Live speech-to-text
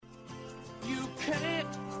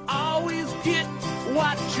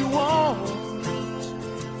what you want.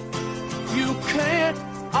 You can't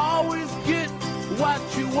always get what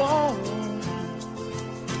you want.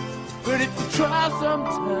 But if you try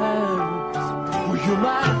sometimes, well, you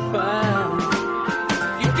might find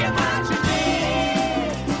you get what you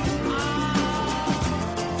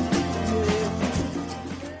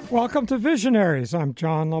need. Welcome to Visionaries. I'm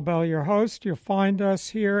John Lobel, your host. You'll find us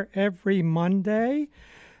here every Monday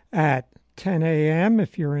at 10 a.m.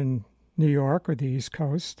 if you're in New York or the East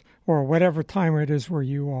Coast, or whatever time it is where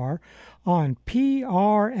you are, on prn.fm,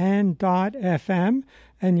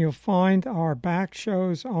 and you'll find our back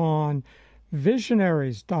shows on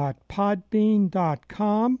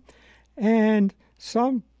visionaries.podbean.com, and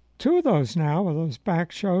two of those now, of those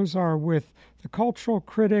back shows, are with the cultural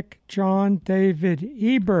critic John David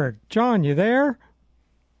Ebert. John, you there?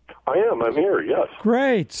 I am. I'm here, yes.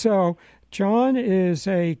 Great. So John is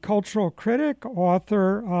a cultural critic,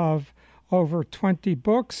 author of over 20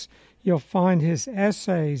 books. You'll find his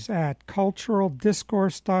essays at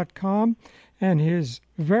culturaldiscourse.com and his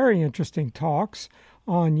very interesting talks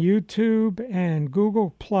on YouTube and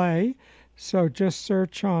Google Play. So just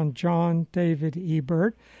search on John David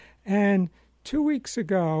Ebert. And 2 weeks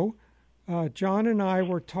ago, John and I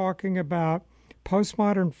were talking about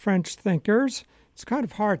postmodern French thinkers. It's kind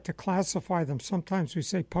of hard to classify them. Sometimes we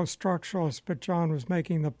say post-structuralists, but John was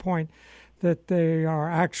making the point that they are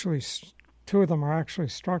actually, two of them are actually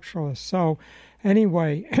structuralists. So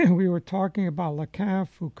anyway, we were talking about Lacan,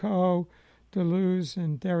 Foucault, Deleuze,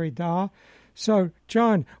 and Derrida. So,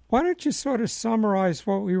 John, why don't you sort of summarize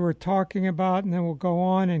what we were talking about, and then we'll go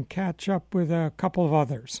on and catch up with a couple of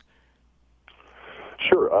others.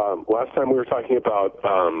 Sure. Last time we were talking about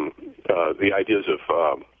the ideas of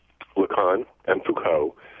Lacan and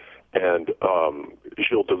Foucault and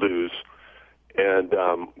Gilles Deleuze, and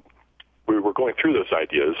we were going through those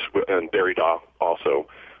ideas, and Derrida also,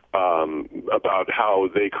 about how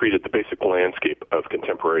they created the basic landscape of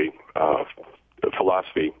contemporary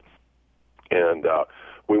philosophy. And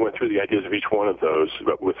we went through the ideas of each one of those.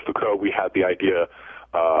 But with Foucault, we had the idea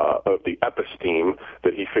of the episteme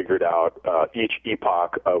that he figured out. Each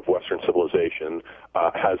epoch of Western civilization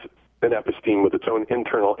has an episteme with its own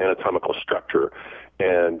internal anatomical structure.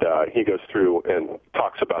 And he goes through and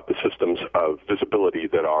talks about the systems of visibility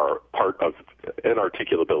that are part of, and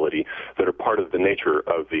articulability, that are part of the nature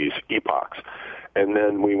of these epochs. And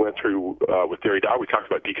then we went through, with Derrida, we talked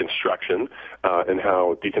about deconstruction and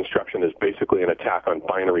how deconstruction is basically an attack on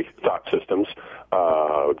binary thought systems.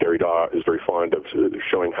 Derrida is very fond of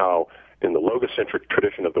showing how in the logocentric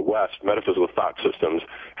tradition of the West, metaphysical thought systems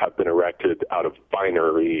have been erected out of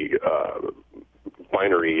binary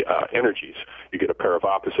energies. You get a pair of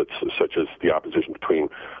opposites, such as the opposition between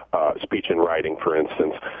speech and writing, for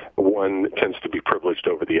instance. One tends to be privileged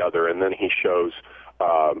over the other, and then he shows,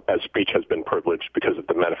 as speech has been privileged because of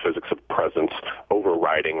the metaphysics of presence over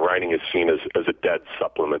writing. Writing is seen as a dead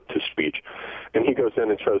supplement to speech. And he goes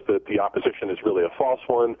in and shows that the opposition is really a false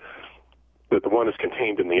one, that the one is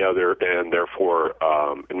contained in the other and therefore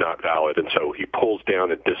not valid. And so he pulls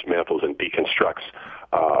down and dismantles and deconstructs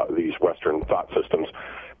these Western thought systems.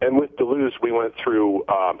 And with Deleuze, we went through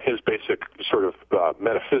his basic sort of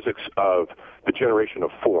metaphysics of the generation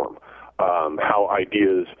of form, how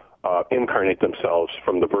ideas incarnate themselves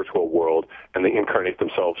from the virtual world, and they incarnate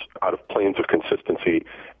themselves out of planes of consistency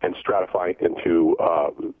and stratify into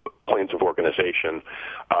planes of organization,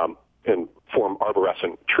 and form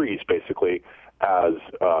arborescent trees, basically, as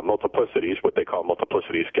multiplicities. What they call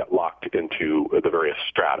multiplicities get locked into the various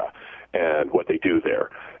strata and what they do there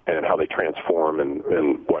and how they transform and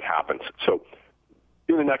what happens. So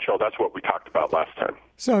in a nutshell, that's what we talked about last time.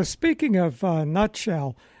 So speaking of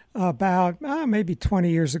nutshell, about maybe 20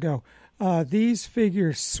 years ago, these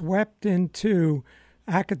figures swept into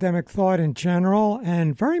academic thought in general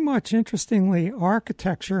and very much, interestingly,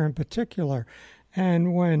 architecture in particular.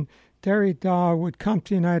 And when Derrida would come to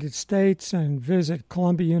the United States and visit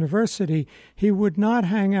Columbia University, he would not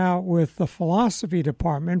hang out with the philosophy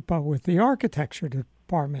department, but with the architecture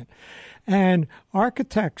department. And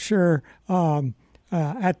architecture,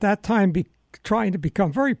 at that time, trying to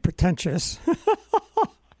become very pretentious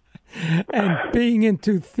and being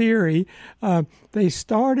into theory, they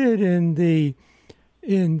started in the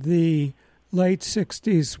late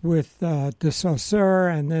 60s with de Saussure,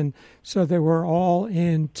 and then so they were all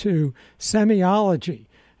into semiology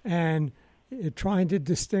and trying to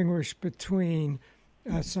distinguish between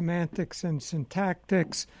semantics and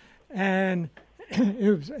syntactics. And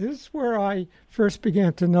this is where I first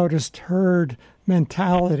began to notice herd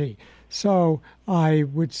mentality. So I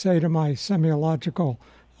would say to my semiological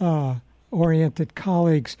oriented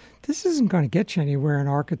colleagues, this isn't going to get you anywhere in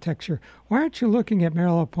architecture. Why aren't you looking at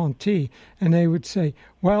Merleau-Ponty? And they would say,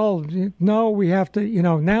 well, no, we have to,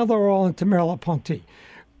 now they're all into Merleau-Ponty.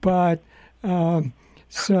 But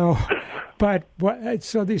so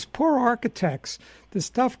these poor architects, the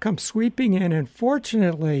stuff comes sweeping in. And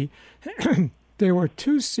fortunately, there were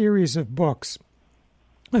 2 series of books.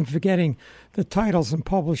 I'm forgetting the titles and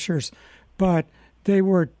publishers, but they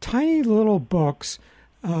were tiny little books,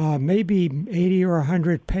 maybe 80 or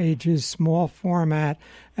 100 pages, small format,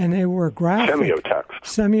 and they were graphic.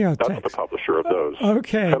 Semiotext. That's the publisher of those.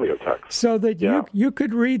 Okay. Semiotext. So that you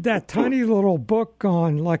could read that tiny little book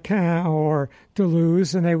on Lacan or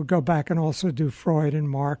Deleuze, and they would go back and also do Freud and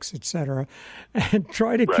Marx, etc., and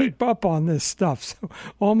try to keep up on this stuff. So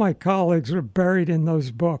all my colleagues were buried in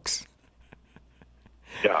those books.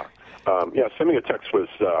 Yeah. Semiotext was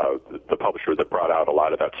the publisher that brought out a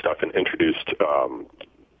lot of that stuff and introduced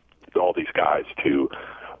all these guys to,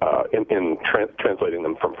 translating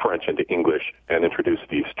them from French into English, and introduced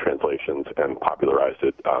these translations and popularized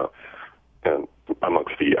it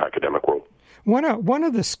amongst the academic world. One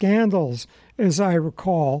of the scandals, as I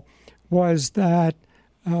recall, was that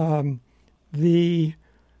the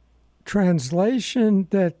translation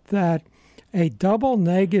that a double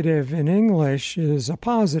negative in English is a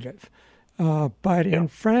positive. But in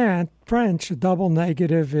French, a double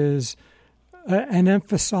negative is an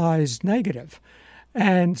emphasized negative.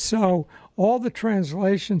 And so all the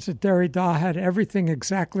translations at Derrida had everything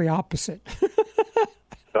exactly opposite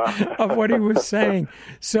of what he was saying.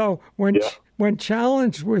 So when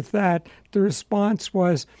challenged with that, the response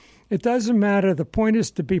was, it doesn't matter. The point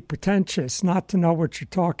is to be pretentious, not to know what you're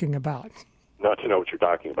talking about. Not to know what you're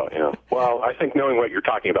talking about, yeah. Well, I think knowing what you're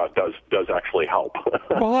talking about does actually help.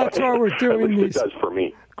 Well, that's why we're doing these. It does for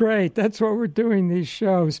me. Great. That's why we're doing these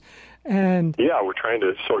shows. And we're trying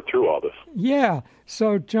to sort through all this. Yeah.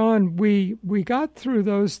 So, John, we got through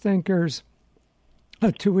those thinkers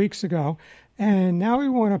 2 weeks ago, and now we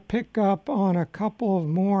want to pick up on a couple of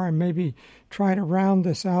more and maybe try to round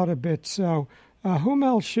this out a bit. So, whom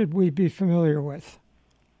else should we be familiar with?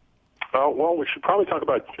 Well, we should probably talk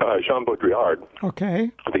about Jean Baudrillard.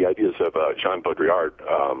 Okay. The ideas of Jean Baudrillard.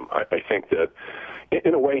 I think that,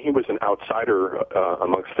 in a way, he was an outsider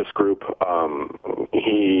amongst this group.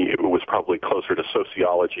 He was probably closer to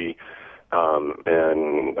sociology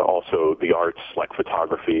and also the arts like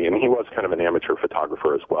photography, and he was kind of an amateur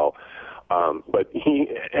photographer as well. But he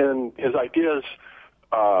and his ideas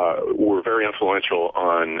were very influential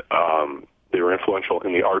on. They were influential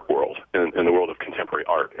in the art world, in the world of contemporary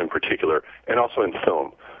art in particular, and also in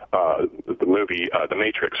film. The movie The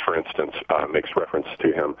Matrix, for instance, makes reference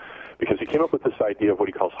to him because he came up with this idea of what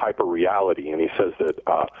he calls hyperreality, and he says that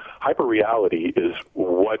hyperreality is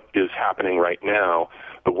what is happening right now.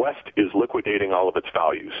 The West is liquidating all of its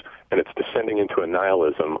values, and it's descending into a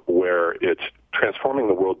nihilism where it's transforming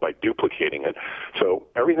the world by duplicating it. So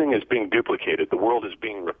everything is being duplicated. The world is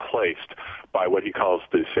being replaced by what he calls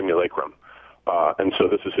the simulacrum. And so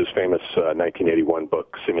this is his famous 1981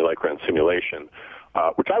 book, Simulacra and Simulation,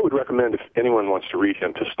 which I would recommend if anyone wants to read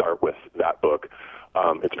him to start with that book.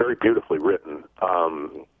 It's very beautifully written.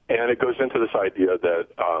 And it goes into this idea that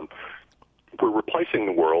we're replacing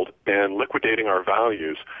the world and liquidating our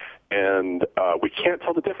values, and we can't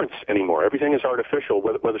tell the difference anymore. Everything is artificial,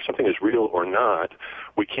 whether something is real or not.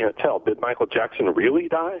 We can't tell. Did Michael Jackson really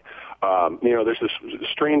die? There's this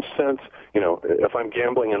strange sense, if I'm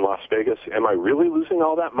gambling in Las Vegas, am I really losing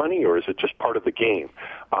all that money, or is it just part of the game?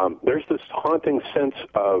 There's this haunting sense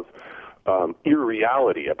of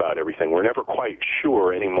irreality about everything. We're never quite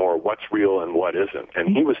sure anymore what's real and what isn't.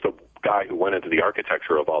 And he was the guy who went into the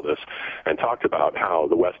architecture of all this and talked about how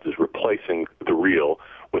the West is replacing the real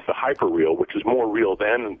with the hyper-real, which is more real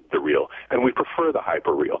than the real. And we prefer the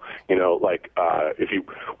hyper-real. If you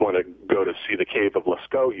want to go to see the cave of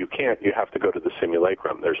Lascaux, you can't. You have to go to the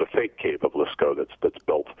simulacrum. There's a fake cave of Lascaux that's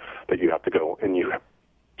built that you have to go, and you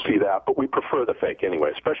see that. But we prefer the fake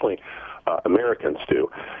anyway, especially Americans do.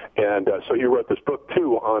 And so he wrote this book,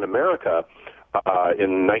 too, on America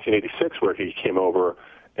in 1986, where he came over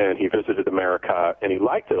and he visited America, and he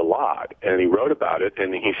liked it a lot, and he wrote about it,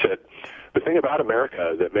 and he said, the thing about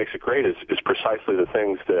America that makes it great is precisely the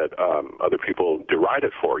things that other people deride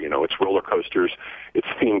it for. It's roller coasters, it's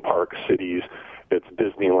theme park cities, it's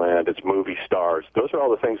Disneyland, it's movie stars. Those are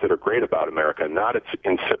all the things that are great about America, not its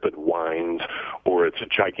insipid wines or its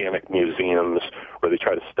gigantic museums where they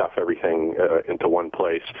try to stuff everything into one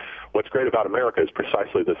place. What's great about America is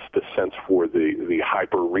precisely this sense for the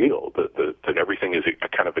hyper-real, that everything is a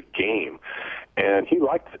kind of a game. And he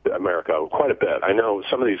liked America quite a bit. I know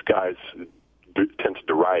some of these guys tend to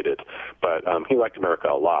deride it, but but he liked America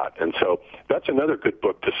a lot. And so that's another good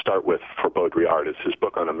book to start with for Baudrillard, is his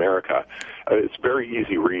book on America. It's very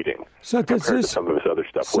easy reading compared to some of his other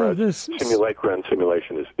stuff, whereas Simulacra and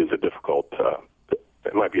Simulation is a difficult,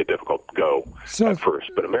 it might be a difficult go at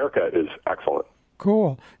first, but America is excellent.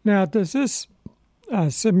 Cool. Now, does this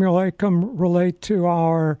Simulacrum relate to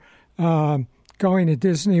our going to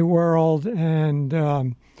Disney World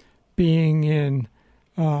and being in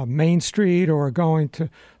Main Street, or going to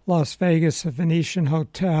Las Vegas, a Venetian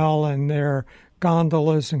hotel, and their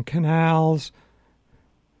gondolas and canals?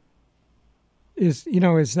 Is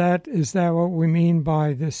that what we mean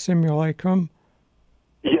by this simulacrum?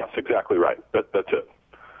 Yes, exactly right. That's it.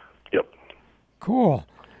 Yep. Cool.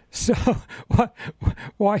 So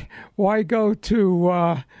why go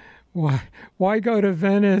to why go to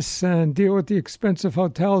Venice and deal with the expensive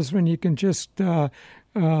hotels when you can just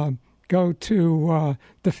go to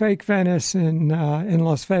the fake Venice in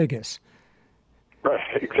Las Vegas? Right,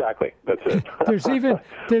 exactly. That's it.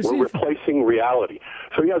 We're replacing reality.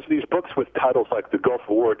 So he has these books with titles like "The Gulf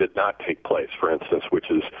War Did Not Take Place," for instance,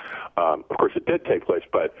 which is, of course, it did take place,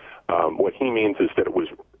 but what he means is that it was,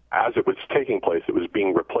 as it was taking place, it was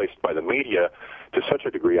being replaced by the media to such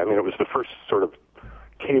a degree. I mean, it was the first sort of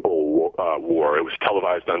cable war. It was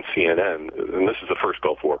televised on CNN, and this is the first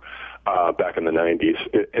Gulf War back in the 90s.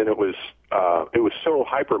 And it was so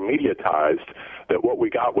hyper mediatized that what we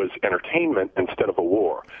got was entertainment instead of a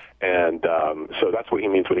war. And so that's what he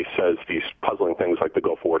means when he says these puzzling things like the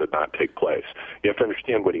Gulf War did not take place. You have to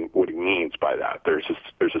understand what he means by that. There's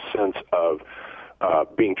a sense of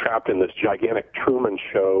being trapped in this gigantic Truman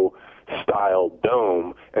Show style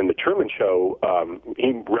dome, and the Truman Show,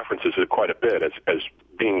 he references it quite a bit as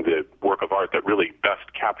being the work of art that really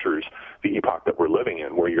best captures the epoch that we're living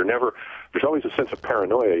in, where there's always a sense of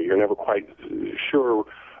paranoia. You're never quite sure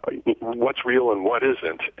what's real and what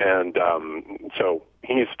isn't, and so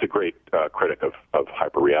he's the great critic of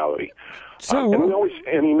hyperreality.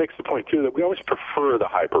 And he makes the point too that we always prefer the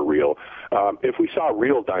hyperreal. If we saw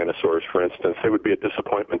real dinosaurs, for instance, they would be a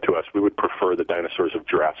disappointment to us. We would prefer the dinosaurs of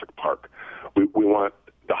Jurassic Park. We want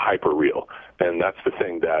the hyperreal, and that's the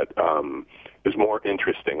thing that is more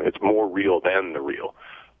interesting. It's more real than the real.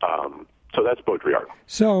 So that's Baudrillard.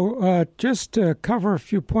 So just to cover a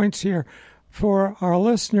few points here, for our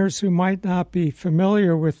listeners who might not be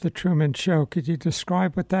familiar with The Truman Show, could you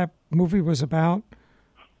describe what that movie was about?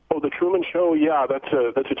 Oh, The Truman Show, yeah, that's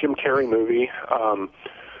a Jim Carrey movie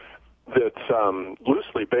that's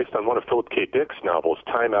loosely based on one of Philip K. Dick's novels,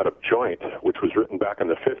 Time Out of Joint, which was written back in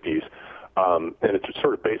the 50s, and it's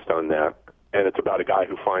sort of based on that, and it's about a guy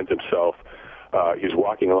who finds himself, he's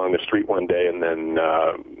walking along the street one day, and then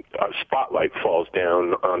a spotlight falls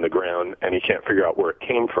down on the ground, and he can't figure out where it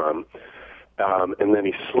came from. And then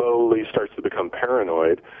he slowly starts to become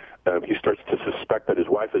paranoid. He starts to suspect that his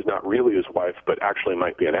wife is not really his wife, but actually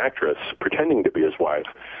might be an actress pretending to be his wife.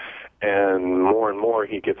 And more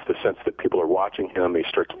he gets the sense that people are watching him. He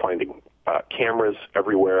starts finding cameras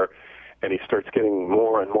everywhere, and he starts getting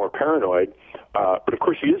more and more paranoid. But of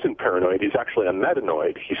course, he isn't paranoid. He's actually a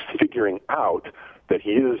metanoid. He's figuring out that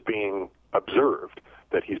he is being observed,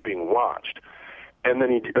 that he's being watched. And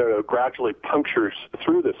then he gradually punctures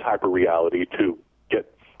through this hyperreality to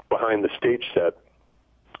get behind the stage set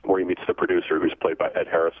where he meets the producer, who's played by Ed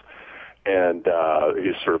Harris, and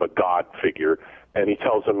he's sort of a god figure. And he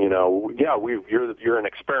tells him, you're an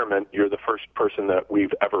experiment. You're the first person that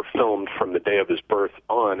we've ever filmed from the day of his birth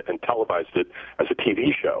on and televised it as a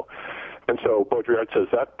TV show. And so Baudrillard says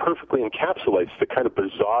that perfectly encapsulates the kind of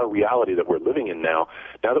bizarre reality that we're living in now.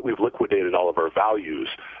 Now that we've liquidated all of our values,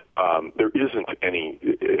 there isn't any.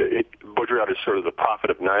 Baudrillard is sort of the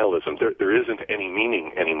prophet of nihilism. There isn't any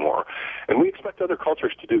meaning anymore. And we expect other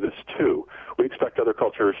cultures to do this too. We expect other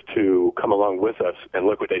cultures to come along with us and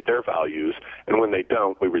liquidate their values, and when they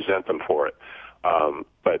don't, we resent them for it.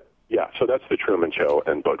 But yeah, so that's The Truman Show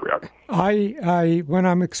and Baudrillard. I when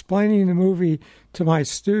I'm explaining the movie to my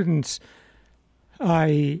students,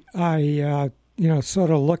 I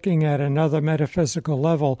sort of looking at another metaphysical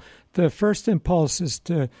level, the first impulse is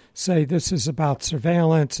to say this is about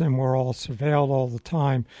surveillance and we're all surveilled all the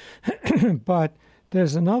time. But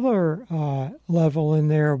there's another level in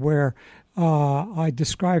there where I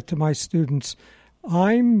describe to my students,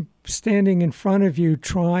 I'm standing in front of you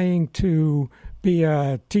trying to be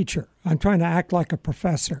a teacher. I'm trying to act like a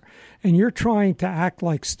professor, and you're trying to act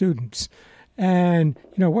like students. And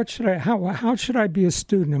how should I be a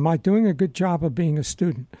student? Am I doing a good job of being a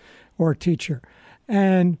student or a teacher?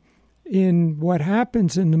 And in what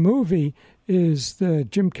happens in the movie is the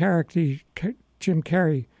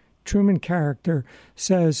Truman character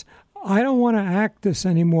says, I don't want to act this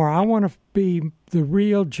anymore. I want to be the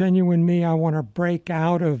real, genuine me. I want to break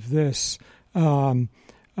out of this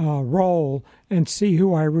role and see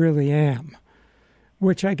who I really am,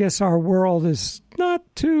 which I guess our world is not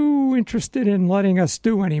too interested in letting us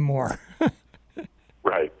do anymore.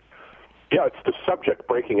 Right. Yeah, it's the subject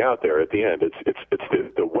breaking out there at the end. It's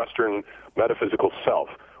the Western metaphysical self,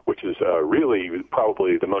 which is really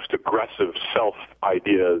probably the most aggressive self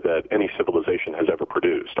idea that any civilization has ever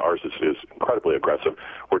produced. Ours is incredibly aggressive.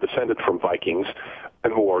 We're descended from Vikings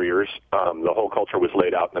and warriors. The whole culture was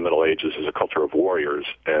laid out in the Middle Ages as a culture of warriors,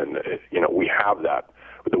 and we have that.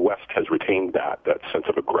 The West has retained that sense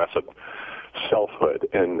of aggressive selfhood,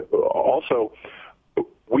 and also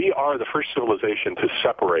we are the first civilization to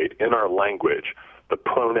separate in our language the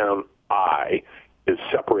pronoun I is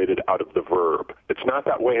separated out of the verb. It's not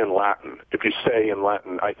that way in Latin. If you say in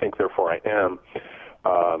Latin, I think, therefore I am,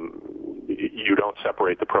 you don't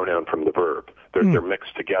separate the pronoun from the verb. They're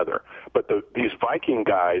mixed together. But these Viking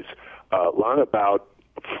guys, long about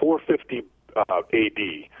 450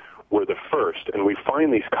 A.D., were the first, and we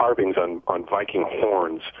find these carvings on Viking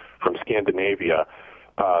horns from Scandinavia.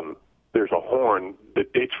 There's a horn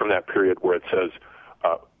that dates from that period where it says,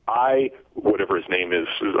 I, whatever his name is,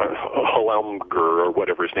 Helmger or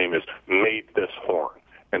whatever his name is, made this horn.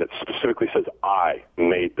 And it specifically says, I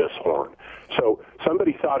made this horn. So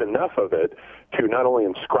somebody thought enough of it to not only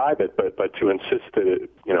inscribe it, but to insist that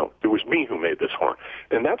it was me who made this horn.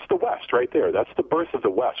 And that's the West right there. That's the birth of the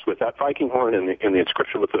West with that Viking horn and the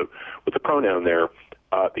inscription with the pronoun there,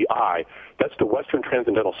 the I. That's the Western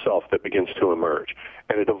transcendental self that begins to emerge.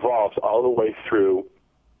 And it evolves all the way through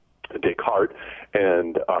Descartes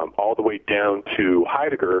and all the way down to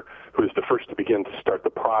Heidegger, who is the first to begin to start the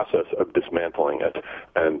process of dismantling it.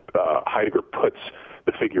 And Heidegger puts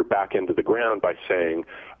the figure back into the ground by saying,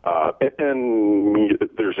 and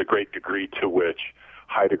there's a great degree to which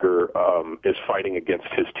Heidegger is fighting against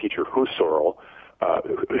his teacher Husserl,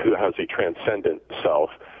 who has a transcendent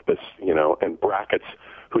self, that's, and brackets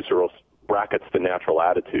Husserl's brackets the natural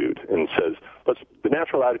attitude and says, the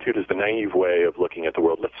natural attitude is the naive way of looking at the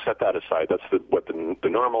world. Let's set that aside. That's the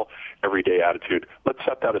normal, everyday attitude. Let's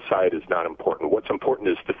set that aside is not important. What's important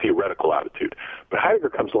is the theoretical attitude. But Heidegger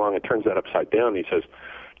comes along and turns that upside down. He says,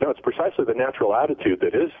 no, it's precisely the natural attitude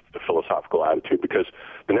that is the philosophical attitude, because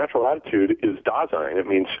the natural attitude is Dasein. It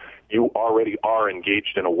means you already are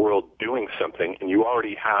engaged in a world doing something, and you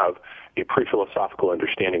already have a pre-philosophical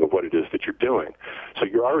understanding of what it is that you're doing. So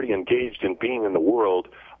you're already engaged in being in the world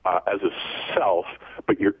as a self,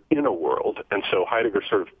 but you're in a world. And so Heidegger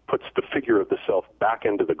sort of puts the figure of the self back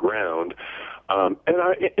into the ground.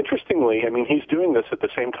 Interestingly, he's doing this at the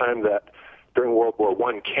same time that during World War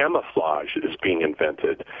I, camouflage is being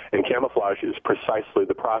invented. And camouflage is precisely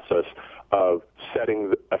the process of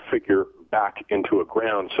setting a figure back into a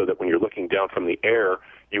ground so that when you're looking down from the air,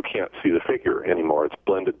 you can't see the figure anymore. It's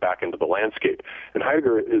blended back into the landscape. And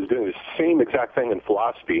Heidegger is doing the same exact thing in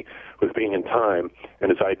philosophy with being in time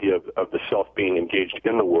and his idea of the self being engaged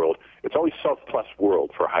in the world. It's always self plus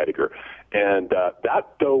world for Heidegger. And that,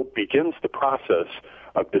 though, begins the process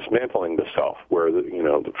of dismantling the self, where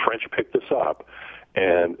the French picked this up,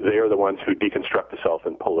 and they are the ones who deconstruct the self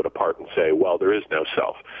and pull it apart and say, well, there is no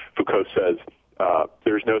self. Foucault says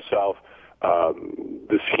there's no self.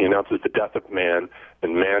 He announces the death of man,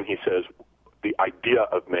 and man, he says, the idea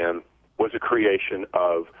of man was a creation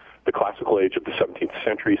of the classical age of the 17th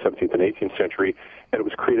century, 17th and 18th century, and it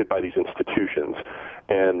was created by these institutions.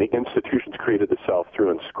 And the institutions created the self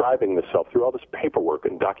through inscribing the self, through all this paperwork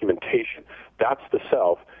and documentation. That's the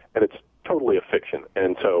self, and it's totally a fiction.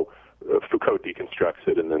 And so Foucault deconstructs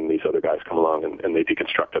it, and then these other guys come along and they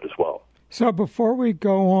deconstruct it as well. So before we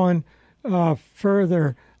go on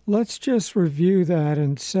further, let's just review that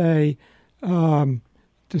and say,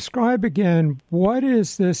 describe again, what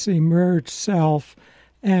is this emerged self?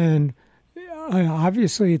 And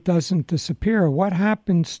obviously it doesn't disappear. What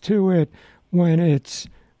happens to it when it's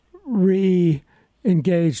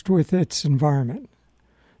re-engaged with its environment?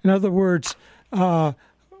 In other words,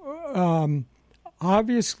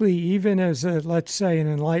 obviously, even as let's say, an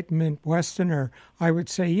Enlightenment Westerner, I would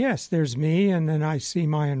say, yes, there's me, and then I see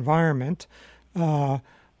my environment.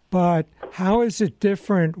 But how is it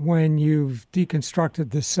different when you've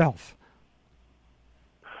deconstructed the self?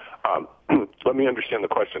 Let me understand the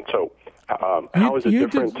question. So how is it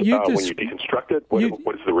different when you deconstruct it?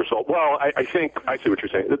 What is the result? Well, I think I see what you're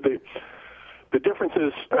saying. The difference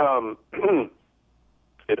is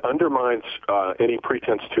it undermines any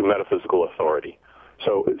pretense to metaphysical authority.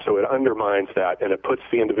 So it undermines that, and it puts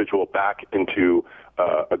the individual back into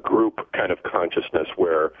a group kind of consciousness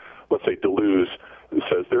where, let's say, Deleuze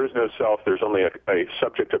says there is no self, there's only a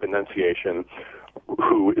subject of enunciation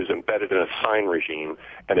who is embedded in a sign regime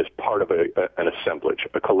and is part of an assemblage,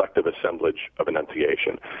 a collective assemblage of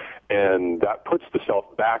enunciation. And that puts the self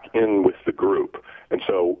back in with the group. And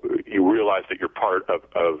so you realize that you're part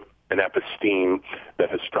of an episteme that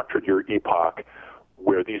has structured your epoch,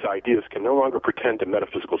 where these ideas can no longer pretend to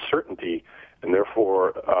metaphysical certainty, and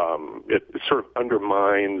therefore it sort of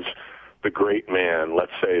undermines the great man,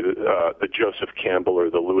 let's say the Joseph Campbell or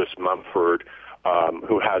the Lewis Mumford,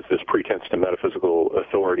 who has this pretense to metaphysical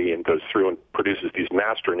authority and goes through and produces these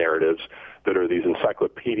master narratives that are these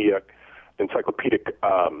encyclopedic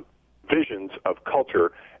visions of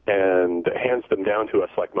culture and hands them down to us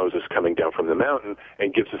like Moses coming down from the mountain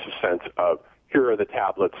and gives us a sense of, here are the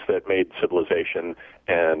tablets that made civilization,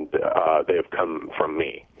 and they have come from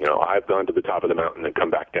me. You know, I've gone to the top of the mountain and come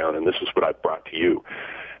back down, and this is what I've brought to you.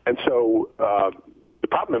 And so the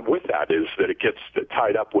problem with that is that it gets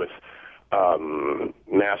tied up with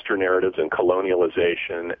master narratives and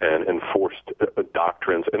colonialization and enforced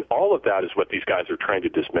doctrines, and all of that is what these guys are trying to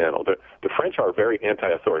dismantle. The French are very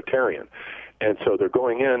anti-authoritarian, and so they're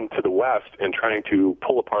going into the West and trying to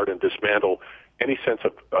pull apart and dismantle any sense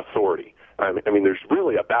of authority. I mean, there's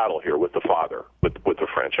really a battle here with the father, with the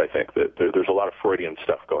French. I think that there's a lot of Freudian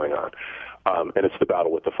stuff going on, and it's the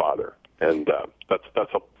battle with the father, and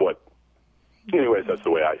that's what. Anyways, that's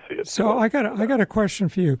the way I see it. So I got a question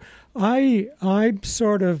for you. I'm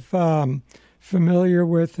sort of familiar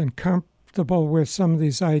with and comfortable with some of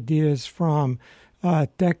these ideas from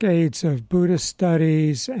decades of Buddhist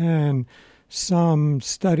studies and some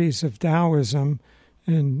studies of Taoism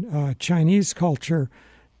and Chinese culture.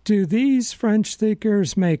 Do these French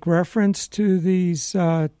thinkers make reference to these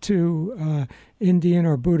to Indian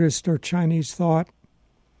or Buddhist or Chinese thought?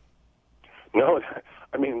 No,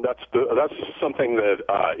 I mean that's something that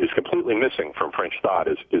is completely missing from French thought.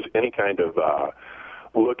 Is any kind of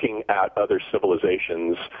looking at other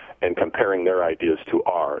civilizations and comparing their ideas to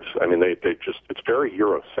ours. I mean, they just it's very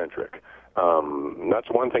Eurocentric. That's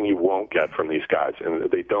one thing you won't get from these guys, and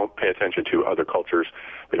they don't pay attention to other cultures.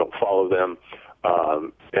 They don't follow them.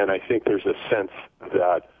 And I think there's a sense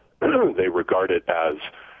that they regard it as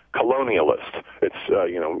colonialist. It's,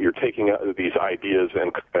 you're taking these ideas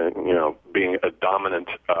and being a dominant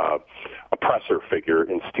oppressor figure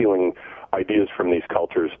and stealing ideas from these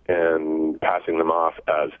cultures and passing them off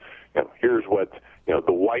as, here's what,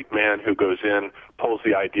 the white man who goes in, pulls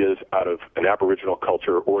the ideas out of an Aboriginal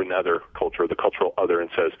culture or another culture, the cultural other, and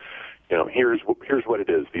says, here's what it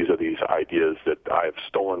is. These are these ideas that I have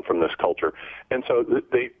stolen from this culture. And so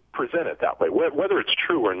they present it that way. Whether it's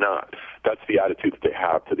true or not, that's the attitude that they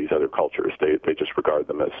have to these other cultures. They just regard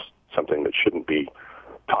them as something that shouldn't be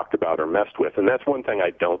talked about or messed with. And that's one thing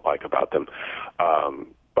I don't like about them.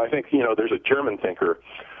 But I think, there's a German thinker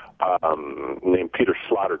named Peter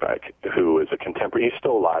Sloterdijk, who is a contemporary. He's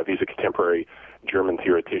still alive. He's a contemporary German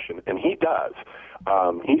theoretician. And he does.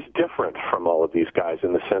 He's different from all of these guys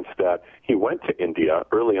in the sense that he went to India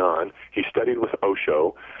early on. He studied with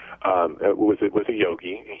Osho, was a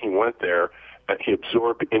yogi. He went there, and he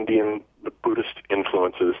absorbed Indian Buddhist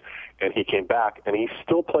influences, and he came back, and he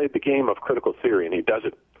still played the game of critical theory, and he does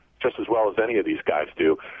it just as well as any of these guys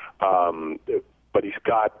do. But he's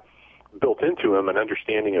got built into him an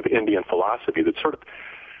understanding of Indian philosophy that sort of,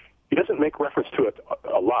 he doesn't make reference to it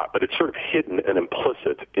a lot, but it's sort of hidden and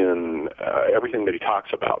implicit in everything that he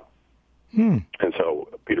talks about. And so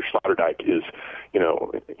Peter Sloterdijk is,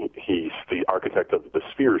 he's the architect of the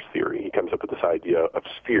spheres theory. He comes up with this idea of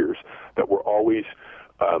spheres, that we're always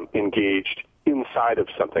engaged inside of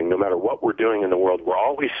something. No matter what we're doing in the world, we're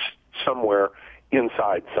always somewhere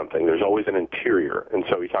inside something. There's always an interior. And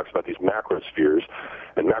so he talks about these macrospheres,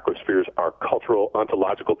 and macrospheres are cultural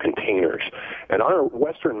ontological containers. And our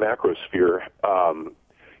Western macrosphere,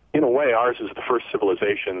 in a way, ours is the first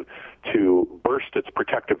civilization to burst its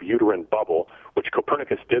protective uterine bubble, which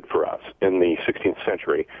Copernicus did for us in the 16th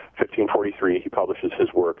century. 1543, he publishes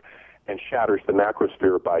his work and shatters the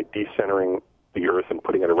macrosphere by decentering the Earth and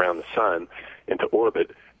putting it around the sun into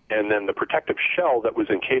orbit. And then the protective shell that was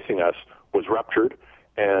encasing us was ruptured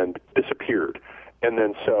and disappeared. And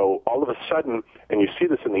then so all of a sudden, and you see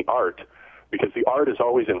this in the art, because the art is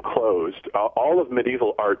always enclosed. All of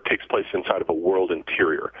medieval art takes place inside of a world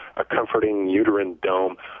interior, a comforting uterine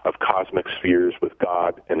dome of cosmic spheres with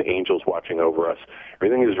God and angels watching over us.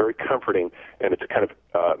 Everything is very comforting, and it's a kind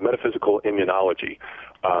of metaphysical immunology.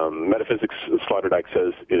 Metaphysics, Sloterdijk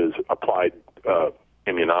says, is applied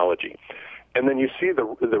immunology. And then you see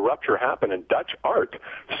the rupture happen in Dutch art.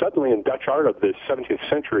 Suddenly in Dutch art of the 17th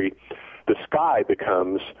century, the sky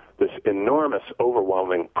becomes this enormous,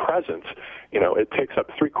 overwhelming presence. It takes up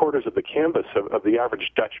 3/4 of the canvas of the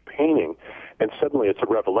average Dutch painting, and suddenly it's a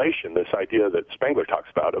revelation, this idea that Spengler talks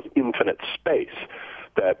about of infinite space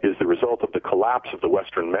that is the result of the collapse of the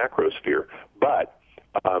Western macrosphere. But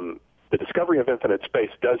the discovery of infinite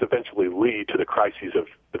space does eventually lead to the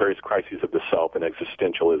various crises of the self and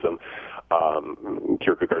existentialism,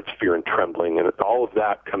 Kierkegaard's fear and trembling, and all of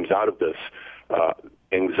that comes out of this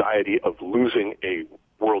anxiety of losing a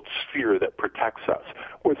world sphere that protects us.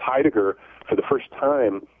 With Heidegger, for the first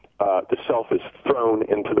time, the self is thrown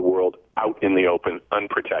into the world out in the open,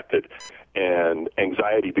 unprotected, and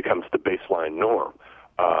anxiety becomes the baseline norm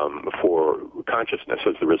for consciousness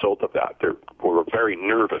as the result of that. We're a very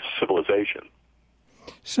nervous civilization.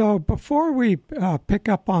 So before we pick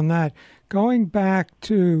up on that, going back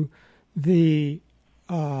to the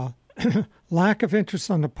lack of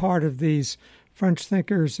interest on the part of these French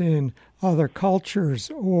thinkers in other cultures,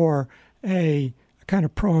 or a kind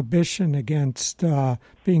of prohibition against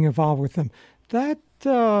being involved with them, that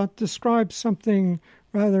describes something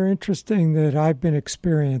rather interesting that I've been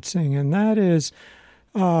experiencing, and that is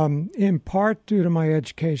in part due to my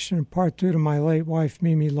education, in part due to my late wife,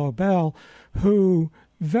 Mimi Lobel, who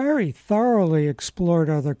very thoroughly explored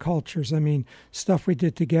other cultures. I mean, stuff we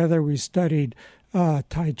did together. We studied Tai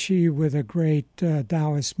Chi with a great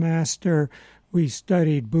Taoist master. We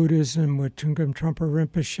studied Buddhism with Tungam Trungpa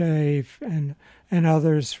Rinpoche and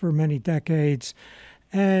others for many decades.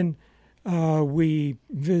 And we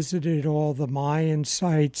visited all the Mayan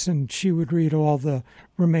sites, and she would read all the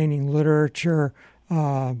remaining literature.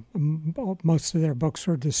 Most of their books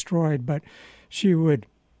were destroyed, but she would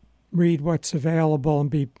read what's available and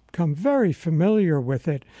become very familiar with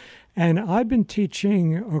it. And I've been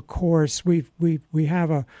teaching a course. We have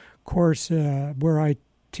a course where I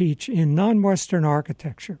teach in non-Western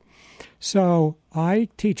architecture. So I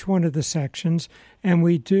teach one of the sections, and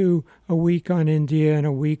we do a week on India and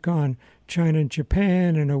a week on China and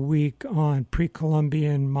Japan and a week on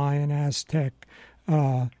pre-Columbian, Mayan, Aztec,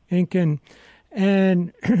 Incan,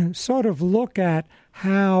 and sort of look at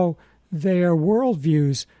how their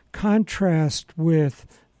worldviews contrast with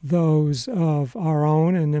those of our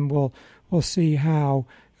own, and then we'll see how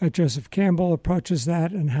Joseph Campbell approaches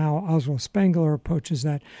that and how Oswald Spengler approaches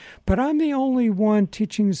that. But I'm the only one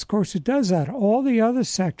teaching this course who does that. All the other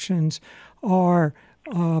sections are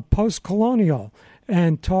post-colonial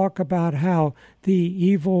and talk about how the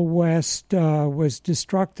evil West was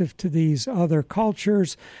destructive to these other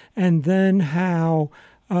cultures, and then how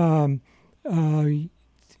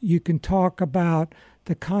you can talk about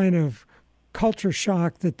the kind of culture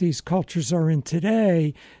shock that these cultures are in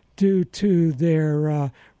today due to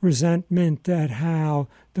their resentment at how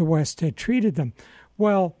the West had treated them.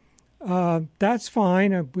 Well, that's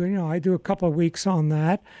fine. I do a couple of weeks on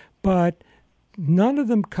that, but none of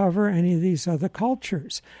them cover any of these other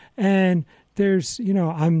cultures. And there's,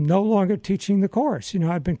 I'm no longer teaching the course.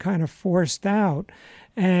 I've been kind of forced out.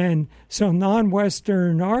 And so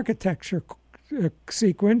non-Western architecture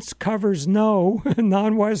sequence covers no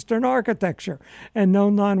non-Western architecture and no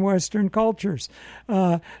non-Western cultures,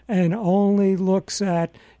 and only looks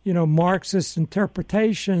at, Marxist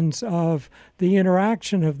interpretations of the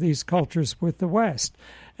interaction of these cultures with the West.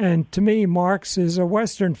 And to me, Marx is a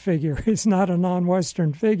Western figure. He's not a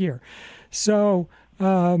non-Western figure. So,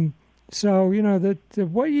 what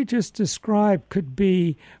you just described could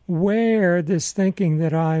be where this thinking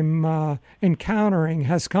that I'm encountering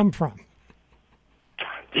has come from.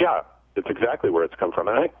 Yeah, it's exactly where it's come from.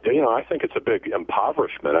 And I think it's a big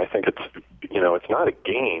impoverishment. I think it's not a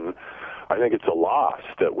gain. I think it's a loss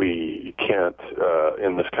that we can't,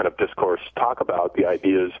 in this kind of discourse, talk about the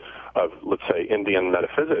ideas of, let's say, Indian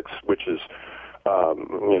metaphysics, which is,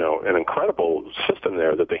 an incredible system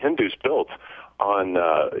there that the Hindus built on,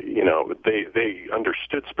 they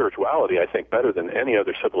understood spirituality, I think, better than any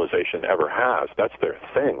other civilization ever has. That's their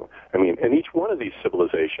thing. I mean, in each one of these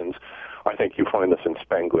civilizations, I think you find this in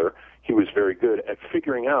Spengler, he was very good at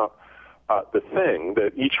figuring out the thing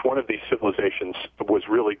that each one of these civilizations was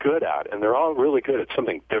really good at, and they're all really good at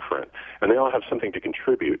something different, and they all have something to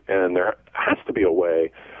contribute, and there has to be a way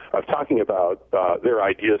of talking about their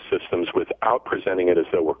idea systems without presenting it as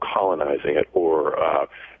though we're colonizing it or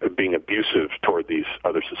being abusive toward these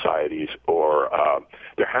other societies, or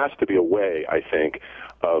there has to be a way, I think,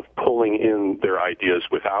 of pulling in their ideas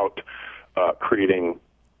without creating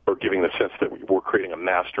or giving the sense that we're creating a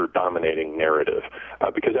master-dominating narrative.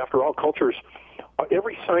 Because after all, cultures,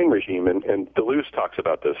 every sign regime, and Deleuze talks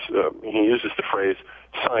about this, he uses the phrase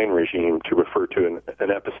sign regime to refer to an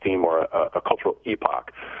episteme or a cultural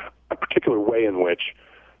epoch, a particular way in which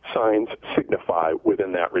signs signify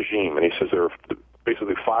within that regime. And he says there are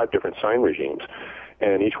basically 5 different sign regimes,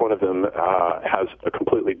 and each one of them has a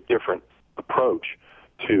completely different approach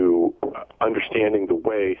to understanding the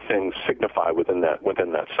way things signify within that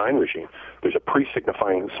sign regime. There's a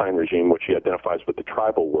pre-signifying sign regime, which he identifies with the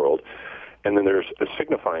tribal world, and then there's a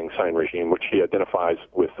signifying sign regime, which he identifies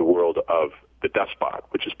with the world of the despot,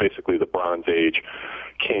 which is basically the Bronze Age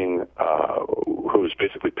king who is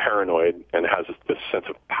basically paranoid and has this sense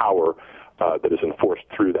of power that is enforced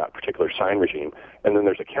through that particular sign regime. And then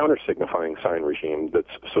there's a counter-signifying sign regime that's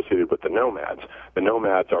associated with the nomads. The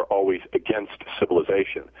nomads are always against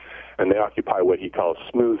civilization, and they occupy what he calls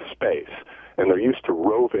smooth space. And they're used to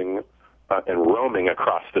roving and roaming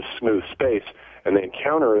across this smooth space, and they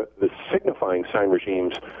encounter the signifying sign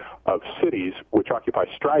regimes of cities which occupy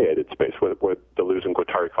striated space, what Deleuze and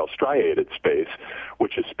Guattari call striated space,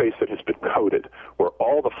 which is space that has been coded, where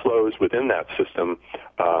all the flows within that system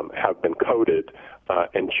have been coded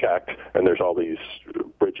and checked, and there's all these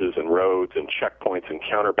bridges and roads and checkpoints and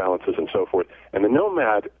counterbalances and so forth. And the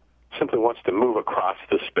nomad simply wants to move across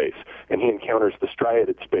this space, and he encounters the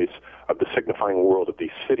striated space of the signifying world of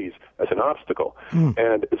these cities as an obstacle.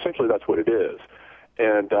 And essentially that's what it is.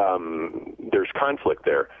 And there's conflict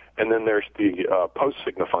there. And then there's the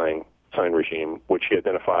post-signifying sign regime, which he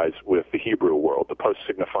identifies with the Hebrew world. The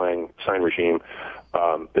post-signifying sign regime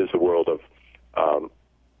is the world of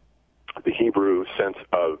the Hebrew sense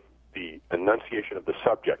of the enunciation of the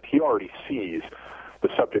subject. He already sees the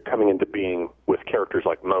subject coming into being with characters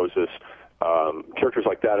like Moses, characters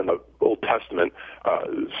like that in the Old Testament,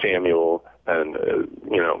 Samuel and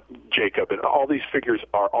Jacob, and all these figures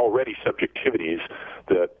are already subjectivities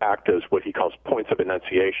that act as what he calls points of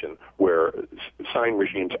enunciation, where sign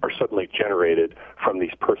regimes are suddenly generated from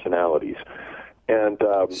these personalities. And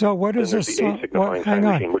so what is this? Asignifying sign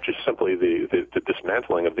regime, which is simply the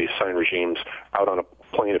dismantling of these sign regimes out on a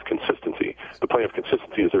plane of consistency. The plane of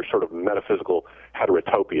consistency is their sort of metaphysical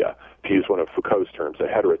heterotopia, to use one of Foucault's terms. A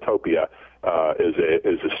heterotopia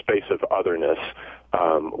is a space of otherness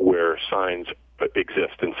where signs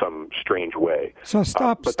exist in some strange way. So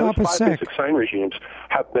stop a sec. Basic sign regimes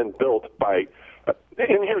have been built by,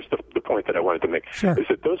 and here's the point that I wanted to make, sure, is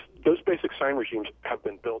that those basic sign regimes have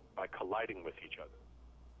been built by colliding with each other.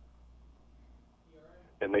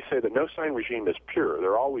 And they say that no sign regime is pure.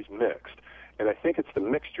 They're always mixed. And I think it's the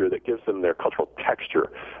mixture that gives them their cultural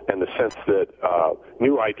texture and the sense that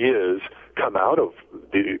new ideas come out of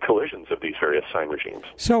the collisions of these various sign regimes.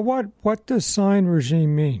 So what does sign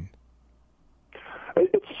regime mean?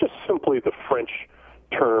 It's just simply the French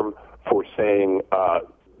term for saying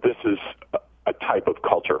this is a type of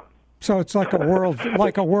culture. So it's like a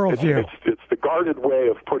worldview. It's the guarded way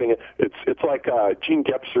of putting it. It's like Gene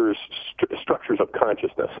Gebser's structures of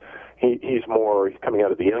consciousness. He's coming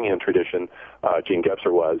out of the Jungian tradition. Gene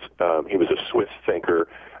Gebser was. He was a Swiss thinker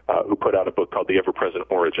who put out a book called The Ever-Present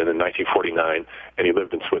Origin in 1949, and he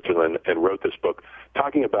lived in Switzerland and wrote this book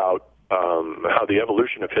talking about how the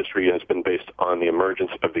evolution of history has been based on the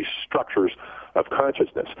emergence of these structures of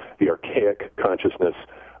consciousness, the archaic consciousness,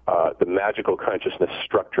 the magical consciousness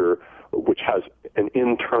structure, which has an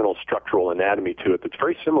internal structural anatomy to it that's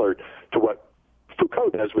very similar to what Foucault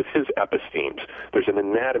does with his epistemes. There's an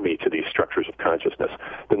anatomy to these structures of consciousness.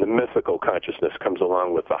 Then the mythical consciousness comes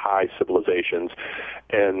along with the high civilizations,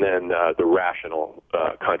 and then the rational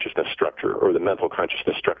consciousness structure, or the mental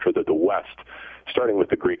consciousness structure that the West, starting with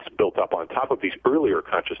the Greeks, built up on top of these earlier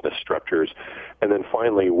consciousness structures, and then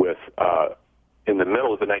finally with in the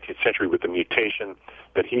middle of the 19th century with the mutation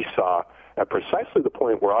that he saw at precisely the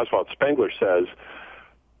point where Oswald Spengler says,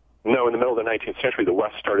 no, in the middle of the 19th century, the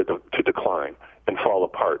West started to decline and fall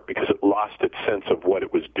apart because it lost its sense of what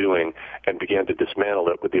it was doing and began to dismantle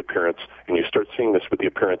it with the appearance, and you start seeing this with the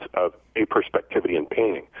appearance of aperspectivity in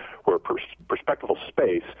painting, where perspectival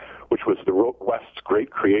space, which was the West's great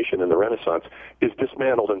creation in the Renaissance, is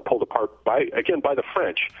dismantled and pulled apart by the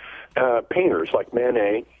French painters like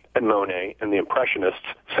Manet and Monet and the Impressionists,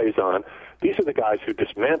 Cézanne. These are the guys who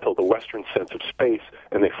dismantle the Western sense of space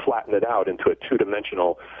and they flatten it out into a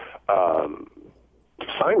two-dimensional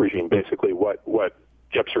sign regime, basically what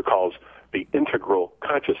Gebser calls the integral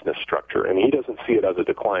consciousness structure. And he doesn't see it as a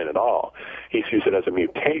decline at all. He sees it as a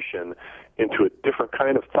mutation into a different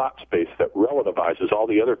kind of thought space that relativizes all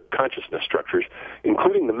the other consciousness structures,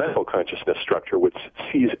 including the mental consciousness structure, which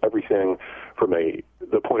sees everything from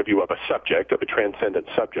the point of view of a subject, of a transcendent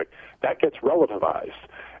subject. That gets relativized.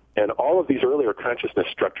 And all of these earlier consciousness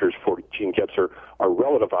structures for Gene Gebser are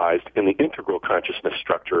relativized in the integral consciousness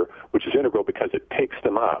structure, which is integral because it takes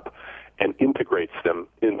them up and integrates them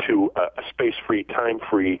into a space-free,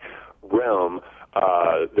 time-free realm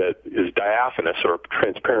that is diaphanous or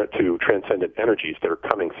transparent to transcendent energies that are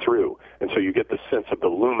coming through. And so you get the sense of the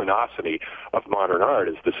luminosity of modern art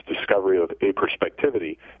as this discovery of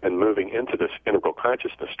aperspectivity and moving into this integral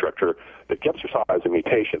consciousness structure that Gebser saw as a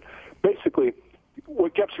mutation. Basically,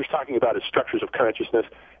 what Gebser's talking about as structures of consciousness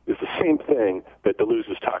is the same thing that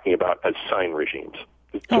Deleuze is talking about as sign regimes.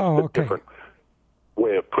 It's just a different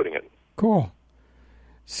way of putting it. Cool.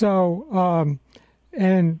 So,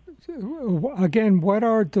 and again, what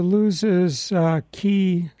are Deleuze's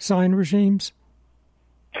key sign regimes?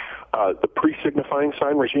 The pre-signifying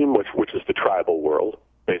sign regime, which is the tribal world,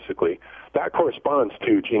 basically, that corresponds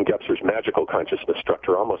to Jean Gebser's magical consciousness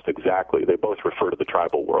structure almost exactly. They both refer to the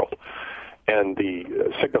tribal world. And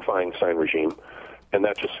the signifying sign regime, and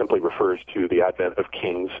that just simply refers to the advent of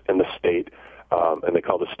kings and the state, and they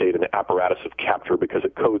call the state an apparatus of capture because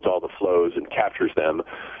it codes all the flows and captures them.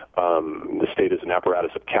 The state is an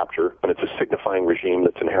apparatus of capture, and it's a signifying regime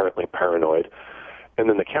that's inherently paranoid. And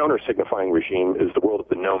then the counter-signifying regime is the world of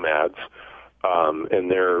the nomads, and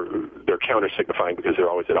they're counter-signifying because they're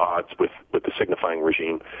always at odds with the signifying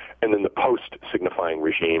regime. And then the post-signifying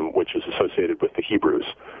regime, which is associated with the Hebrews.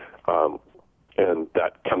 And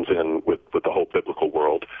that comes in with the whole biblical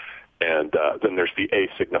world. And then there's the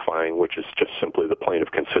asignifying, which is just simply the plane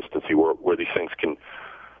of consistency where these things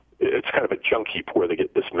it's kind of a junk heap where they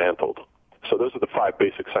get dismantled. So those are the 5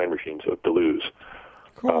 basic sign regimes of Deleuze.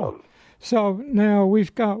 Cool. So now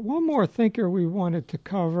we've got one more thinker we wanted to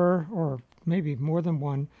cover, or maybe more than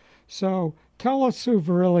one. So tell us who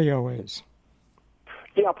Virilio is.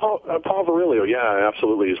 Yeah, Paul Virilio, yeah,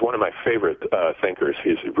 absolutely. He's one of my favorite thinkers.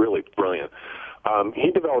 He's really brilliant.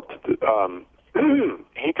 He developed,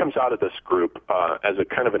 he comes out of this group as a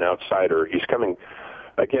kind of an outsider. He's coming,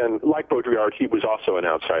 again, like Baudrillard, he was also an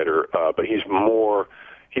outsider, but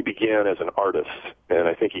he began as an artist, and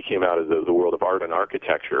I think he came out of the world of art and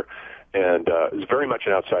architecture, and is very much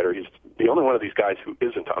an outsider. He's the only one of these guys who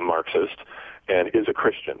isn't a Marxist and is a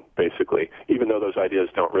Christian, basically, even though those ideas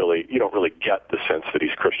you don't really get the sense that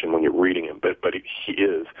he's Christian when you're reading him, but he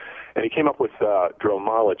is. And he came up with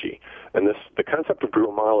dromology, and the concept of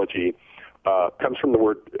dromology comes from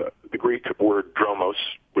the Greek word dromos,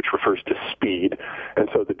 which refers to speed, and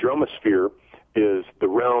so the dromosphere is the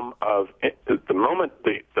realm of the moment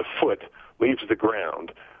the foot leaves the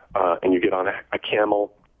ground and you get on a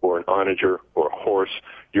camel or an onager or a horse,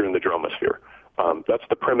 you're in the dromosphere. That's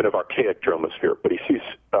the primitive archaic dromosphere, but he sees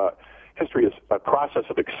history as a process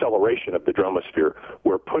of acceleration of the dromosphere,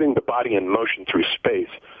 where putting the body in motion through space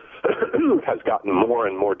has gotten more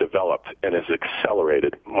and more developed and has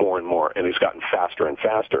accelerated more and more, and has gotten faster and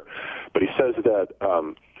faster. But he says that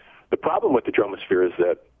the problem with the dromosphere is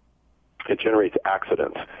that it generates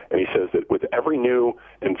accidents, and he says that with every new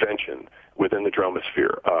invention within the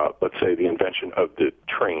dromosphere, let's say the invention of the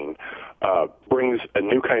train, brings a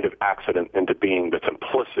new kind of accident into being that's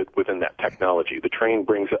implicit within that technology. The train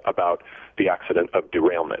brings about the accident of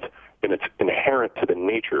derailment, and it's inherent to the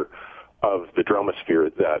nature of the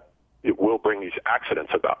dromosphere that it will bring these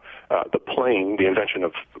accidents about. The plane, the invention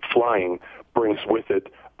of flying, brings with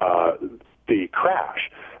it the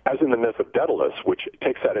crash, as in the myth of Daedalus, which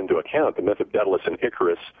takes that into account. The myth of Daedalus and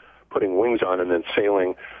Icarus putting wings on and then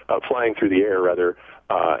flying through the air,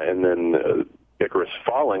 and then Icarus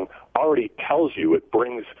falling, already tells you it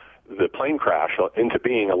brings the plane crash into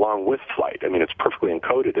being along with flight. I mean, it's perfectly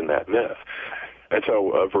encoded in that myth. And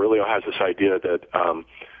so Virilio has this idea that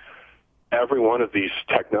every one of these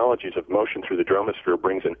technologies of motion through the dromosphere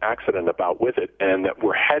brings an accident about with it, and that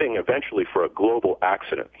we're heading eventually for a global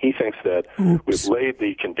accident. He thinks that we've laid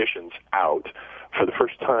the conditions out for the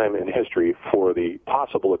first time in history for the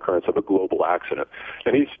possible occurrence of a global accident.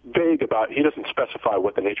 And he's vague he doesn't specify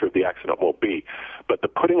what the nature of the accident will be, but the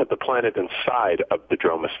putting of the planet inside of the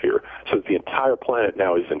dromosphere, so that the entire planet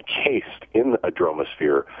now is encased in a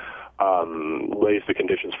dromosphere, lays the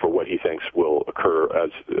conditions for what he thinks will occur as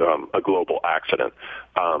a global accident.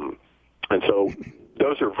 And so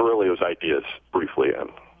those are Virilio's ideas, briefly.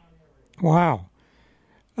 Wow.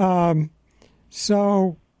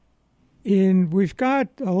 So we've got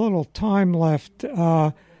a little time left.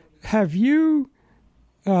 Have you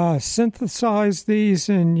synthesized these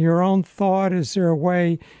in your own thought? Is there a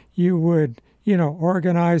way you would,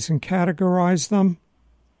 organize and categorize them?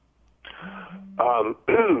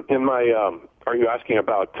 Are you asking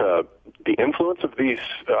about the influence of these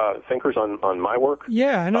thinkers on my work?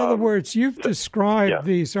 Yeah, in other words, you've described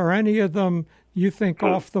these. Are any of them you think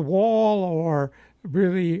off the wall or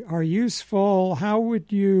really are useful? How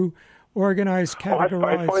would you organize,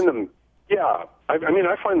 categorize? I find them, Yeah, I mean,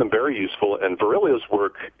 I find them very useful, and Virilio's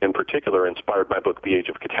work in particular inspired my book, The Age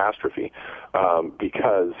of Catastrophe,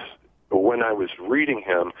 because when I was reading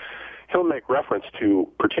him, he'll make reference to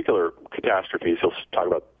particular catastrophes. He'll talk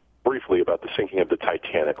about briefly about the sinking of the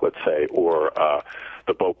Titanic, let's say, or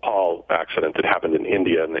the Bhopal accident that happened in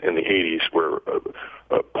India in the 80s, where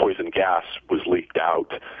poison gas was leaked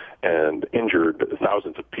out and injured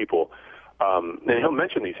thousands of people. And he'll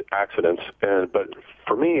mention these accidents, but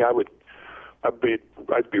for me,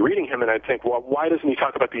 I'd be reading him and I'd think, well, why doesn't he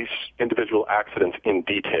talk about these individual accidents in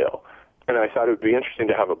detail? And I thought it would be interesting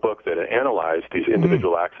to have a book that analyzed these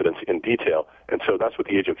individual accidents in detail. And so that's what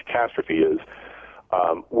The Age of Catastrophe is,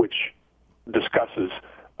 which discusses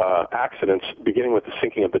accidents beginning with the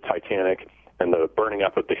sinking of the Titanic and the burning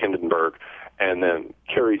up of the Hindenburg, and then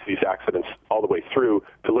carries these accidents all the way through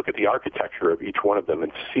to look at the architecture of each one of them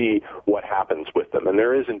and see what happens with them. And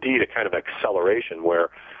there is indeed a kind of acceleration where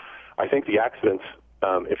I think the accidents,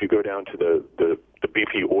 if you go down to the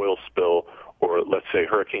BP oil spill, or let's say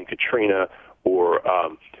Hurricane Katrina, or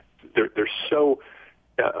they're so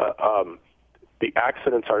the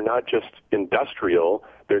accidents are not just industrial,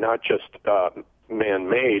 they're not just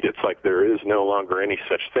man-made. It's like there is no longer any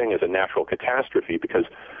such thing as a natural catastrophe, because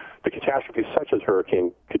the catastrophes such as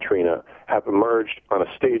Hurricane Katrina have emerged on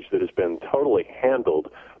a stage that has been totally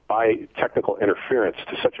handled by technical interference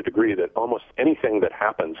to such a degree that almost anything that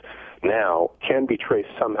happens now can be traced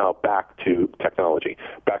somehow back to technology,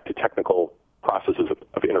 back to technical processes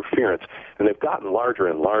of interference, and they've gotten larger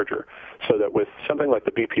and larger, so that with something like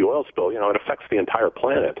the BP oil spill, it affects the entire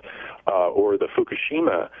planet, or the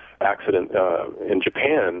Fukushima accident in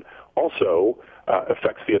Japan also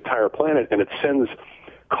affects the entire planet, and it sends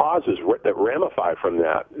causes that ramify from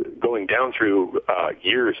that, going down through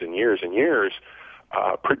years and years and years,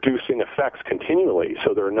 producing effects continually,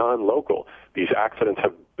 so they're non-local. These accidents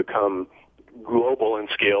have become global in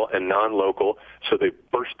scale and non-local, so they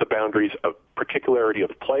burst the boundaries of particularity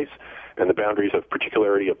of place and the boundaries of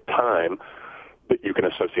particularity of time that you can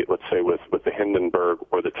associate, let's say, with the Hindenburg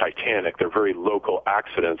or the Titanic. They're very local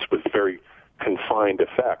accidents with very confined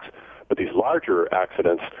effects. But these larger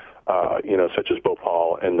accidents, such as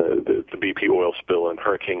Bhopal and the BP oil spill and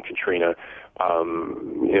Hurricane Katrina,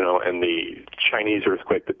 and the Chinese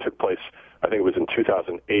earthquake that took place, I think it was in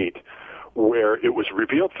 2008, where it was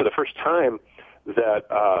revealed for the first time that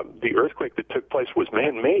the earthquake that took place was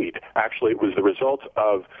man-made. Actually, it was the result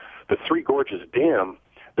of the Three Gorges Dam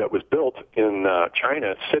that was built in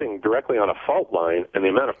China, sitting directly on a fault line, and the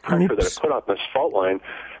amount of pressure that it put on this fault line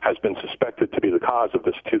has been suspected to be the cause of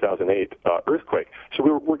this 2008 earthquake. So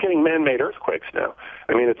we're getting man-made earthquakes now.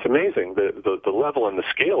 I mean, it's amazing, the level and the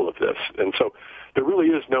scale of this. And so there really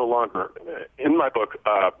is no longer, in my book,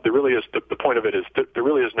 there really is, the point of it is that there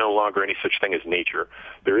really is no longer any such thing as nature.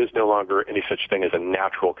 There is no longer any such thing as a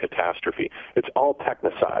natural catastrophe. It's all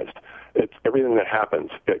technicized. It's everything that happens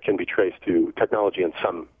that can be traced to technology in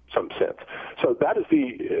some sense. So that is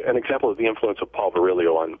an example of the influence of Paul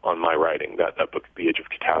Virilio on my writing, that book, The Age of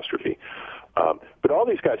Catastrophe. But all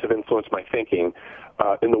these guys have influenced my thinking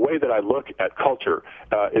in the way that I look at culture.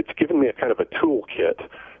 It's given me a kind of a toolkit,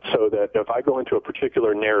 so that if I go into a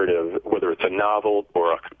particular narrative, whether it's a novel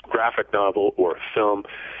or a graphic novel or a film,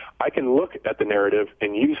 I can look at the narrative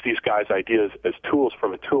and use these guys' ideas as tools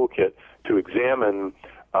from a toolkit to examine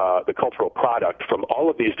the cultural product from all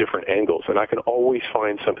of these different angles, and I can always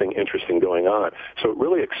find something interesting going on. So it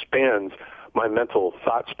really expands my mental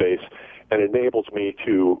thought space and enables me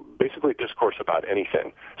to basically discourse about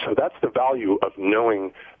anything. So that's the value of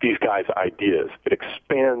knowing these guys' ideas. It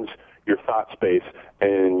expands your thought space,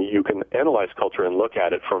 and you can analyze culture and look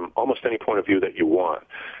at it from almost any point of view that you want.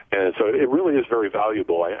 And so it really is very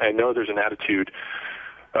valuable. I know there's an attitude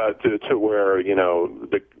to where,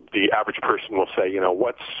 the average person will say,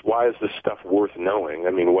 why is this stuff worth knowing?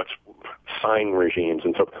 I mean, what's sign regimes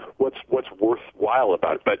and so what's worthwhile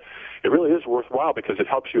about it? But it really is worthwhile because it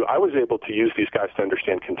helps you. I was able to use these guys to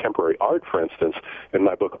understand contemporary art, for instance, in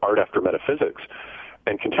my book, Art After Metaphysics.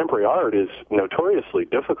 And contemporary art is notoriously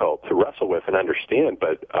difficult to wrestle with and understand,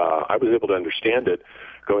 but I was able to understand it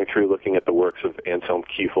going through looking at the works of Anselm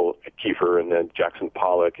Kiefer and then Jackson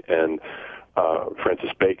Pollock and Francis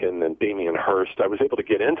Bacon and Damien Hirst. I was able to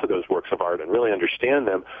get into those works of art and really understand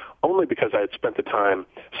them only because I had spent the time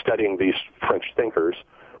studying these French thinkers.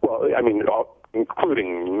 Well, I mean,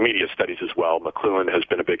 including media studies as well. McLuhan has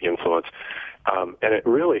been a big influence. And it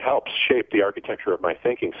really helps shape the architecture of my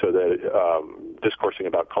thinking so that discoursing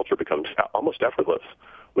about culture becomes almost effortless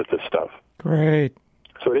with this stuff. Great.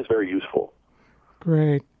 So it is very useful.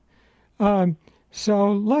 Great.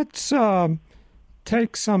 So let's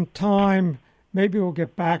take some time maybe we'll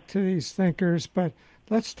get back to these thinkers, but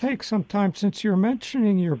let's take some time, since you're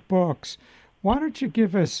mentioning your books, why don't you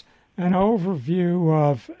give us an overview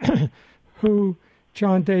of who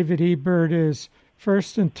John David Ebert is,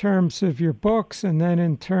 first in terms of your books and then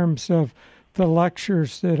in terms of the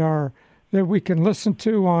lectures that we can listen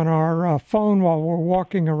to on our phone while we're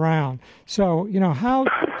walking around. So,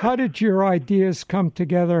 how did your ideas come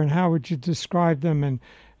together, and how would you describe them,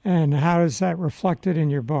 and how is that reflected in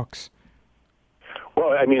your books?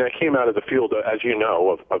 Well, I mean, I came out of the field, as you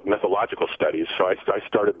know, of methodological studies. So I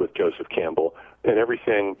started with Joseph Campbell, and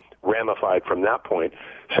everything ramified from that point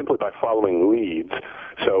simply by following leads.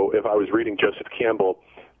 So if I was reading Joseph Campbell,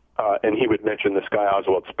 and he would mention this guy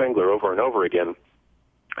Oswald Spengler over and over again,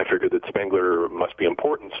 I figured that Spengler must be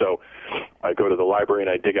important. So I go to the library and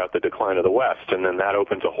I dig out The Decline of the West, and then that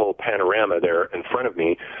opens a whole panorama there in front of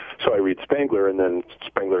me. So I read Spengler, and then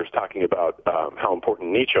Spengler is talking about how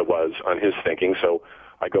important Nietzsche was on his thinking. So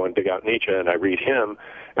I go and dig out Nietzsche and I read him.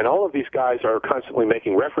 And all of these guys are constantly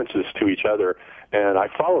making references to each other, and I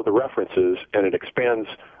follow the references, and it expands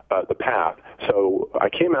the path. So I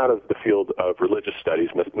came out of the field of religious studies,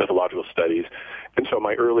 mythological studies, and so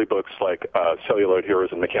my early books like Celluloid Heroes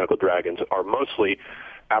and Mechanical Dragons are mostly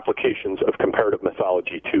applications of comparative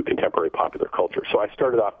mythology to contemporary popular culture. So I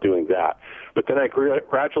started off doing that. But then I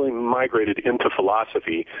gradually migrated into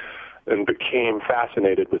philosophy and became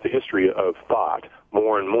fascinated with the history of thought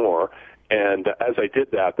more and more. And as I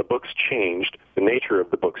did that, the books changed, the nature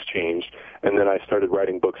of the books changed, and then I started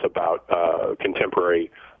writing books about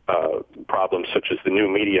contemporary problems such as the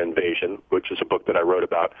new media invasion, which is a book that I wrote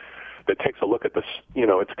about that takes a look at this,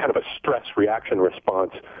 it's kind of a stress reaction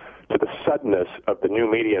response to the suddenness of the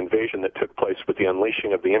new media invasion that took place with the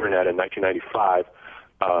unleashing of the Internet in 1995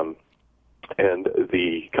 and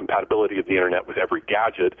the compatibility of the Internet with every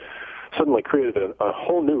gadget suddenly created a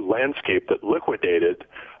whole new landscape that liquidated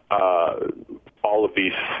all of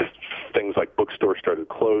these things like bookstores started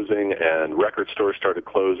closing and record stores started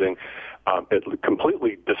closing. It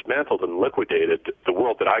completely dismantled and liquidated the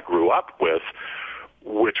world that I grew up with,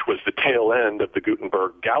 which was the tail end of the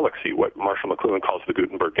Gutenberg galaxy, what Marshall McLuhan calls the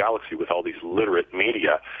Gutenberg galaxy, with all these literate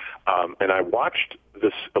media. And I watched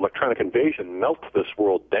this electronic invasion melt this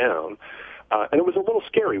world down. And it was a little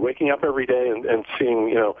scary waking up every day and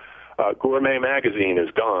seeing, Gourmet Magazine is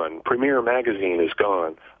gone. Premier Magazine is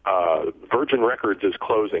gone. Virgin Records is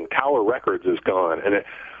closing. Tower Records is gone. And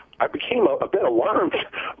I became a bit alarmed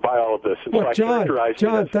by all of this. And well, so I characterized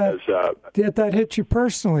it that hit you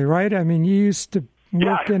personally, right? I mean, you used to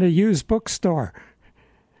work in a used bookstore.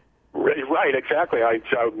 Right, exactly. I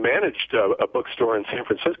managed a bookstore in San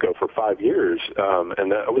Francisco for 5 years,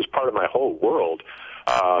 and that was part of my whole world.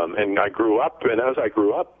 And I grew up, and as I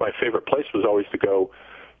grew up, my favorite place was always to go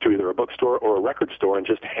to either a bookstore or a record store and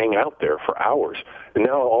just hang out there for hours. And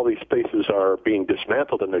now all these spaces are being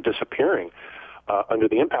dismantled and they're disappearing under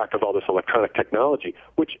the impact of all this electronic technology,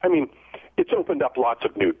 which, I mean, it's opened up lots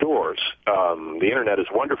of new doors. The Internet is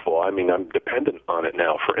wonderful. I mean, I'm dependent on it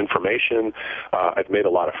now for information. I've made a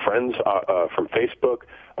lot of friends from Facebook,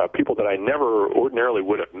 people that I never ordinarily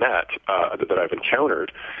would have met that I've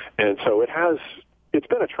encountered. And so it's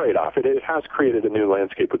been a trade-off. It has created a new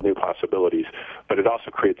landscape with new possibilities, but it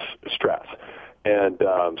also creates stress. And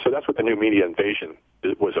so that's what the new media invasion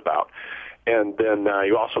was about. And then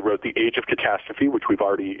you also wrote The Age of Catastrophe, which we've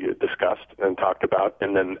already discussed and talked about,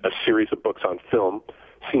 and then a series of books on film,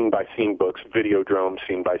 scene-by-scene books, Videodrome,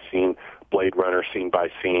 scene-by-scene, Blade Runner,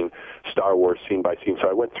 scene-by-scene, Star Wars, scene-by-scene. So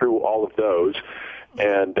I went through all of those.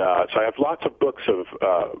 And so I have lots of books of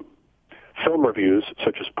film reviews,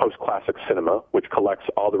 such as Post-Classic Cinema, which collects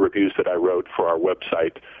all the reviews that I wrote for our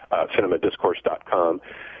website, cinemadiscourse.com.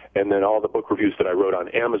 And then all the book reviews that I wrote on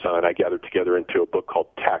Amazon, I gathered together into a book called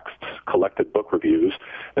Texts, Collected Book Reviews.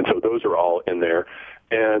 And so those are all in there.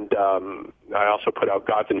 And I also put out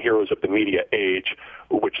Gods and Heroes of the Media Age,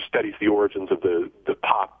 which studies the origins of the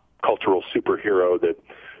pop cultural superhero, that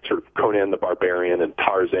sort of Conan the Barbarian and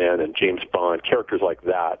Tarzan and James Bond, characters like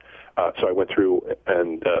that. So I went through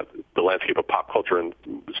and the landscape of pop culture and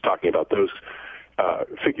was talking about those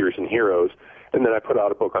figures and heroes. And then I put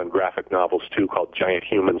out a book on graphic novels, too, called Giant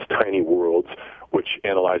Humans, Tiny Worlds, which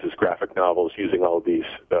analyzes graphic novels using all of these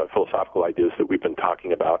philosophical ideas that we've been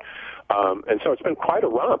talking about. And so it's been quite a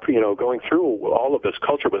romp, going through all of this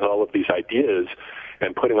culture with all of these ideas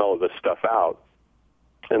and putting all of this stuff out.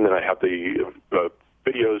 And then I have the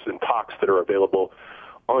videos and talks that are available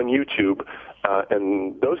on YouTube.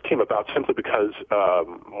 And those came about simply because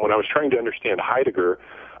when I was trying to understand Heidegger,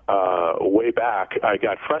 way back, I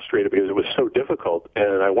got frustrated because it was so difficult,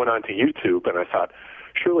 and I went onto YouTube and I thought,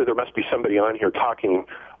 surely there must be somebody on here talking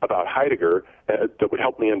about Heidegger that would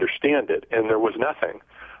help me understand it, and there was nothing.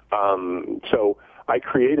 So I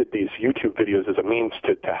created these YouTube videos as a means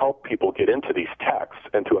to help people get into these texts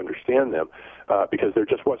and to understand them, because there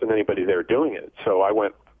just wasn't anybody there doing it. So I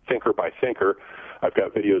went thinker by thinker. I've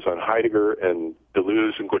got videos on Heidegger and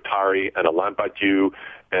Deleuze and Guattari and Alain Badiou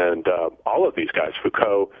and all of these guys,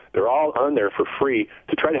 Foucault. They're all on there for free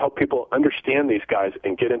to try to help people understand these guys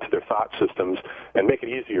and get into their thought systems and make it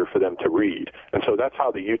easier for them to read. And so that's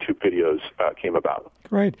how the YouTube videos came about.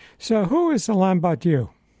 Great. So who is Alain Badiou?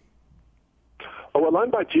 Oh,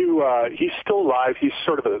 Alain Badiou, he's still alive. He's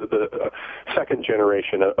sort of the second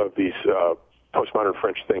generation of these postmodern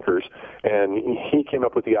French thinkers, and he came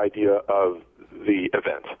up with the idea of the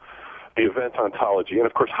event ontology. And,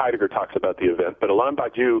 of course, Heidegger talks about the event, but Alain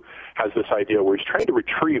Badiou has this idea where he's trying to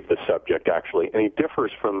retrieve the subject, actually, and he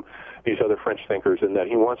differs from these other French thinkers in that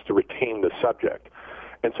he wants to retain the subject.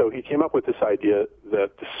 And so he came up with this idea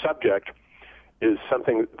that the subject is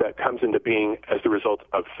something that comes into being as the result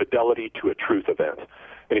of fidelity to a truth event.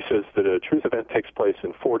 And he says that a truth event takes place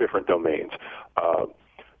in 4 different domains: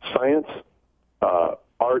 science,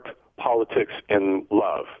 art, politics, and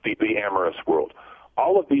love, the amorous world.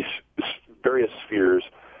 All of these various spheres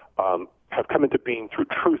have come into being through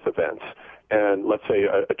truth events. And let's say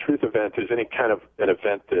a truth event is any kind of an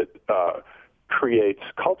event that creates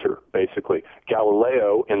culture, basically.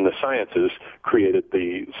 Galileo in the sciences created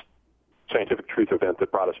the scientific truth event that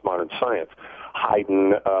brought us modern science.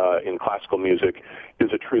 Haydn in classical music is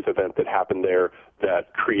a truth event that happened there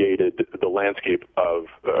that created the landscape of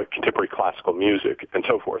contemporary classical music and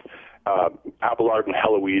so forth. Abelard and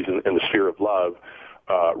Heloise in the sphere of love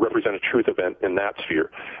represent a truth event in that sphere.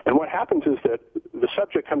 And what happens is that the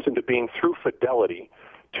subject comes into being through fidelity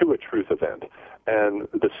to a truth event. And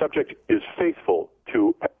the subject is faithful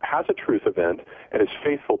to, has a truth event and is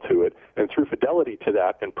faithful to it, and through fidelity to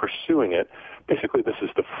that and pursuing it, basically this is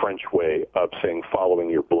the French way of saying following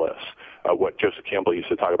your bliss. What Joseph Campbell used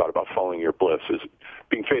to talk about following your bliss is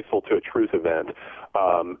being faithful to a truth event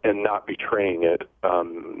and not betraying it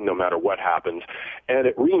no matter what happens. And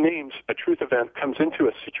it renames, a truth event comes into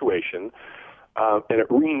a situation and it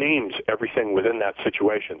renames everything within that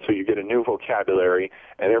situation. So you get a new vocabulary,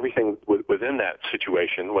 and everything within that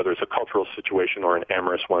situation, whether it's a cultural situation or an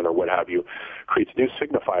amorous one or what have you, creates new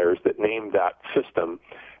signifiers that name that system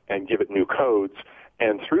and give it new codes.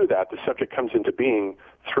 And through that, the subject comes into being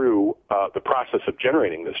through the process of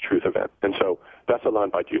generating this truth event. And so that's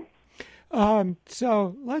Alain Badiou.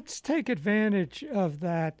 So let's take advantage of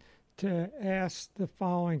that to ask the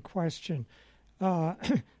following question.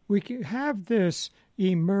 We can have this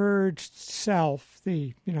emerged self,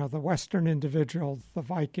 the Western individual, the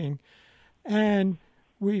Viking, and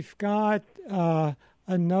we've got a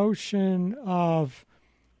notion of,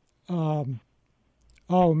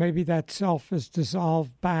 maybe that self is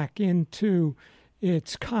dissolved back into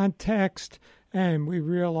its context, and we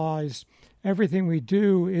realize everything we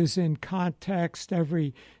do is in context.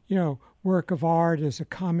 Every, work of art is a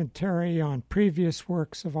commentary on previous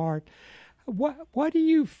works of art. What do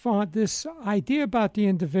you find, this idea about the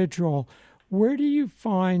individual, where do you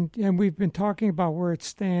find, and we've been talking about where it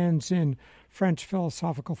stands in French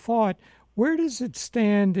philosophical thought, where does it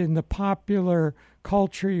stand in the popular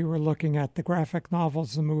culture you were looking at, the graphic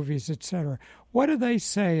novels, the movies, etc.? What do they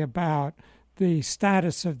say about the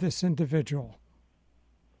status of this individual?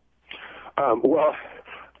 Well,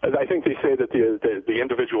 I think they say that the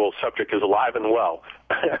individual subject is alive and well.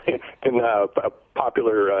 In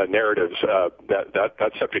popular narratives,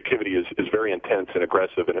 that subjectivity is very intense and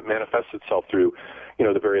aggressive, and it manifests itself through,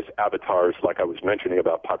 the various avatars, like I was mentioning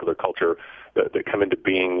about popular culture, that come into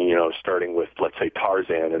being, starting with, let's say,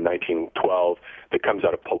 Tarzan in 1912, that comes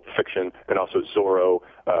out of Pulp Fiction, and also Zorro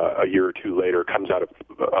a year or two later comes out of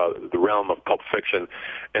the realm of Pulp Fiction,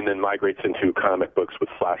 and then migrates into comic books with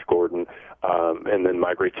Flash Gordon, and then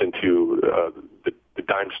migrates into the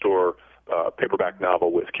dime store paperback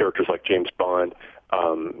novel with characters like James Bond,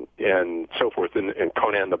 and so forth. And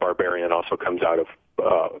Conan the Barbarian also comes out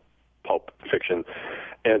of Pulp Fiction.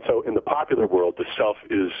 And so in the popular world, the self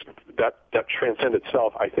is, that transcendent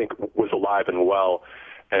self, I think, was alive and well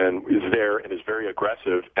and is there and is very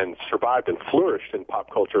aggressive and survived and flourished in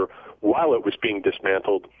pop culture while it was being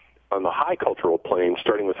dismantled on the high cultural plane,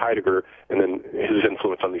 starting with Heidegger and then his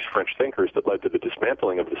influence on these French thinkers that led to the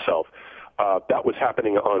dismantling of the self. That was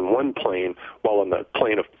happening on one plane, while on the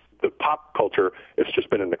plane of the pop culture, it's just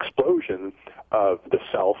been an explosion of the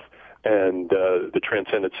self and the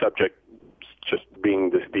transcendent subject just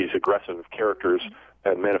being these aggressive characters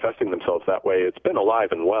and manifesting themselves that way. It's been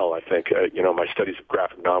alive and well, I think. My studies of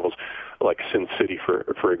graphic novels like Sin City,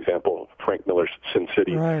 for example, Frank Miller's Sin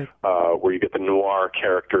City, right. Where you get the noir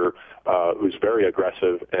character who's very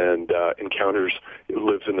aggressive and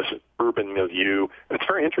lives in this urban milieu. And it's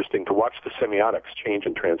very interesting to watch the semiotics change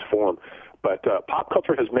and transform. But pop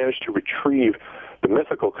culture has managed to retrieve the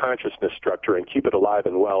mythical consciousness structure and keep it alive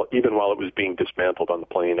and well, even while it was being dismantled on the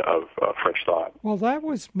plane of French thought. Well, that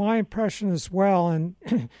was my impression as well. And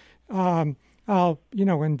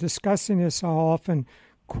in discussing this, I'll often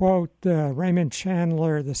quote Raymond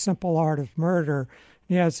Chandler, The Simple Art of Murder.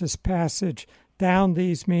 He has this passage, "Down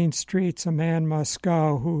these mean streets a man must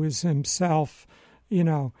go who is himself,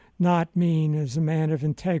 not mean, is a man of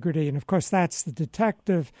integrity." And, of course, that's the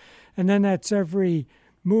detective. And then that's every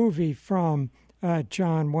movie from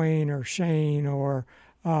John Wayne or Shane or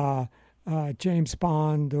James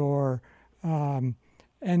Bond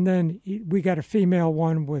and then we got a female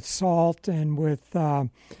one with Salt and with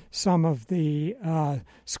some of the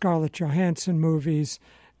Scarlett Johansson movies.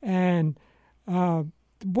 And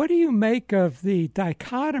what do you make of the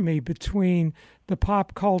dichotomy between the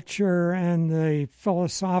pop culture and the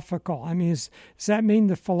philosophical? I mean, does that mean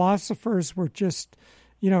the philosophers were just,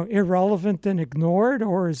 irrelevant and ignored,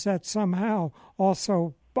 or is that somehow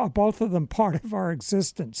also both of them part of our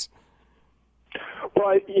existence?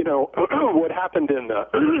 Well, what happened in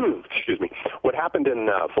what happened in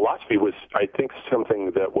philosophy was, I think,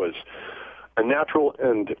 something that was a natural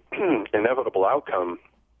and inevitable outcome,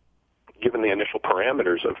 given the initial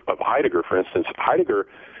parameters of Heidegger. For instance, Heidegger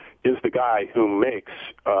is the guy who makes,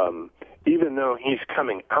 even though he's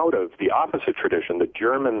coming out of the opposite tradition, the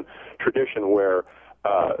German tradition where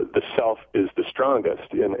the self is the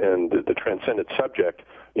strongest and the transcendent subject.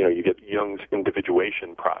 You get Jung's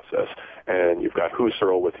individuation process, and you've got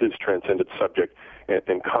Husserl with his transcendent subject,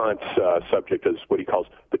 and Kant's subject is what he calls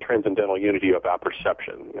the transcendental unity of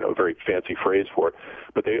apperception, a very fancy phrase for it.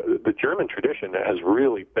 But the German tradition has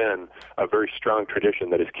really been a very strong tradition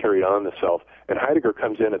that has carried on the self, and Heidegger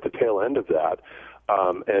comes in at the tail end of that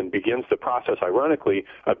and begins the process, ironically,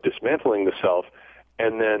 of dismantling the self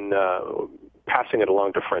and then passing it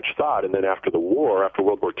along to French thought. And then after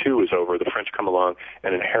World War II is over, the French come along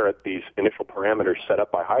and inherit these initial parameters set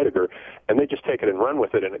up by Heidegger, and they just take it and run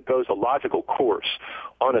with it, and it goes a logical course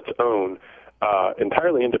on its own,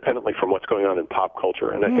 entirely independently from what's going on in pop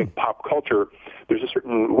culture. And I think pop culture, there's a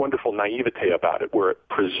certain wonderful naivete about it, where it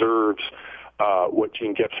preserves what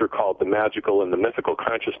Gene Gebser called the magical and the mythical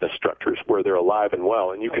consciousness structures, where they're alive and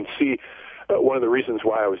well. And you can see one of the reasons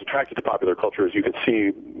why I was attracted to popular culture is you can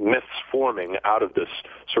see myths forming out of this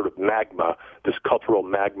sort of magma, this cultural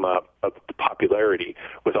magma of popularity,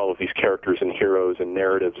 with all of these characters and heroes and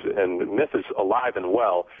narratives. And myth is alive and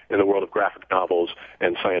well in the world of graphic novels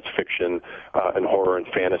and science fiction and horror and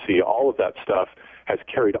fantasy. All of that stuff has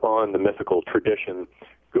carried on the mythical tradition,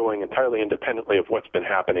 going entirely independently of what's been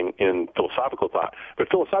happening in philosophical thought. But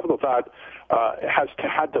philosophical thought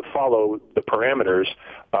had to follow the parameters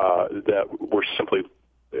that were simply,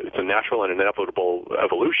 it's a natural and inevitable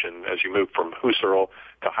evolution as you move from Husserl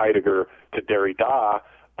to Heidegger to Derrida.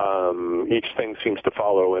 Each thing seems to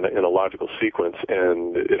follow in a logical sequence,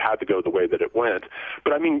 and it had to go the way that it went.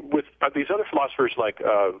 But I mean, with these other philosophers like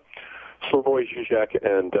Slavoj Žižek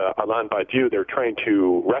and Alain Badiou, they're trying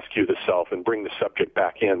to rescue the self and bring the subject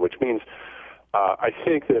back in, which means I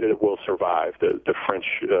think that it will survive the French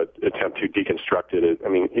attempt to deconstruct it. I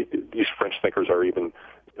mean, these French thinkers are even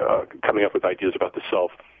coming up with ideas about the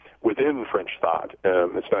self within French thought.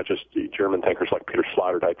 It's not just German thinkers like Peter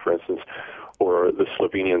Sloterdijk, for instance, or the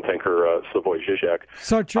Slovenian thinker Slavoj Žižek.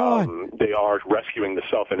 So, John, they are rescuing the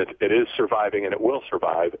self, and it is surviving, and it will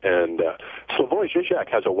survive. And Slavoj Žižek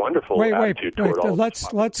has a wonderful attitude toward all.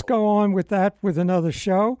 Let's go on with that with another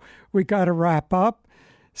show. We got to wrap up.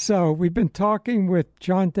 So we've been talking with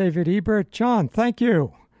John David Ebert. John, thank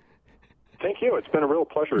you. Thank you. It's been a real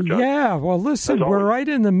pleasure, John. Yeah, well, listen, we're right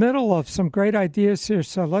in the middle of some great ideas here,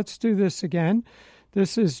 so let's do this again.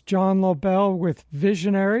 This is John Lobel with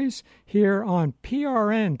Visionaries here on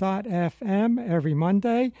prn.fm every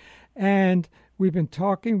Monday, and we've been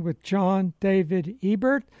talking with John David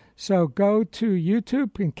Ebert. So go to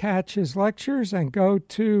YouTube and catch his lectures, and go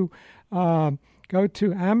to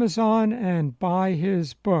Amazon and buy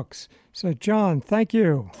his books. So, John, thank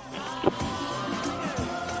you.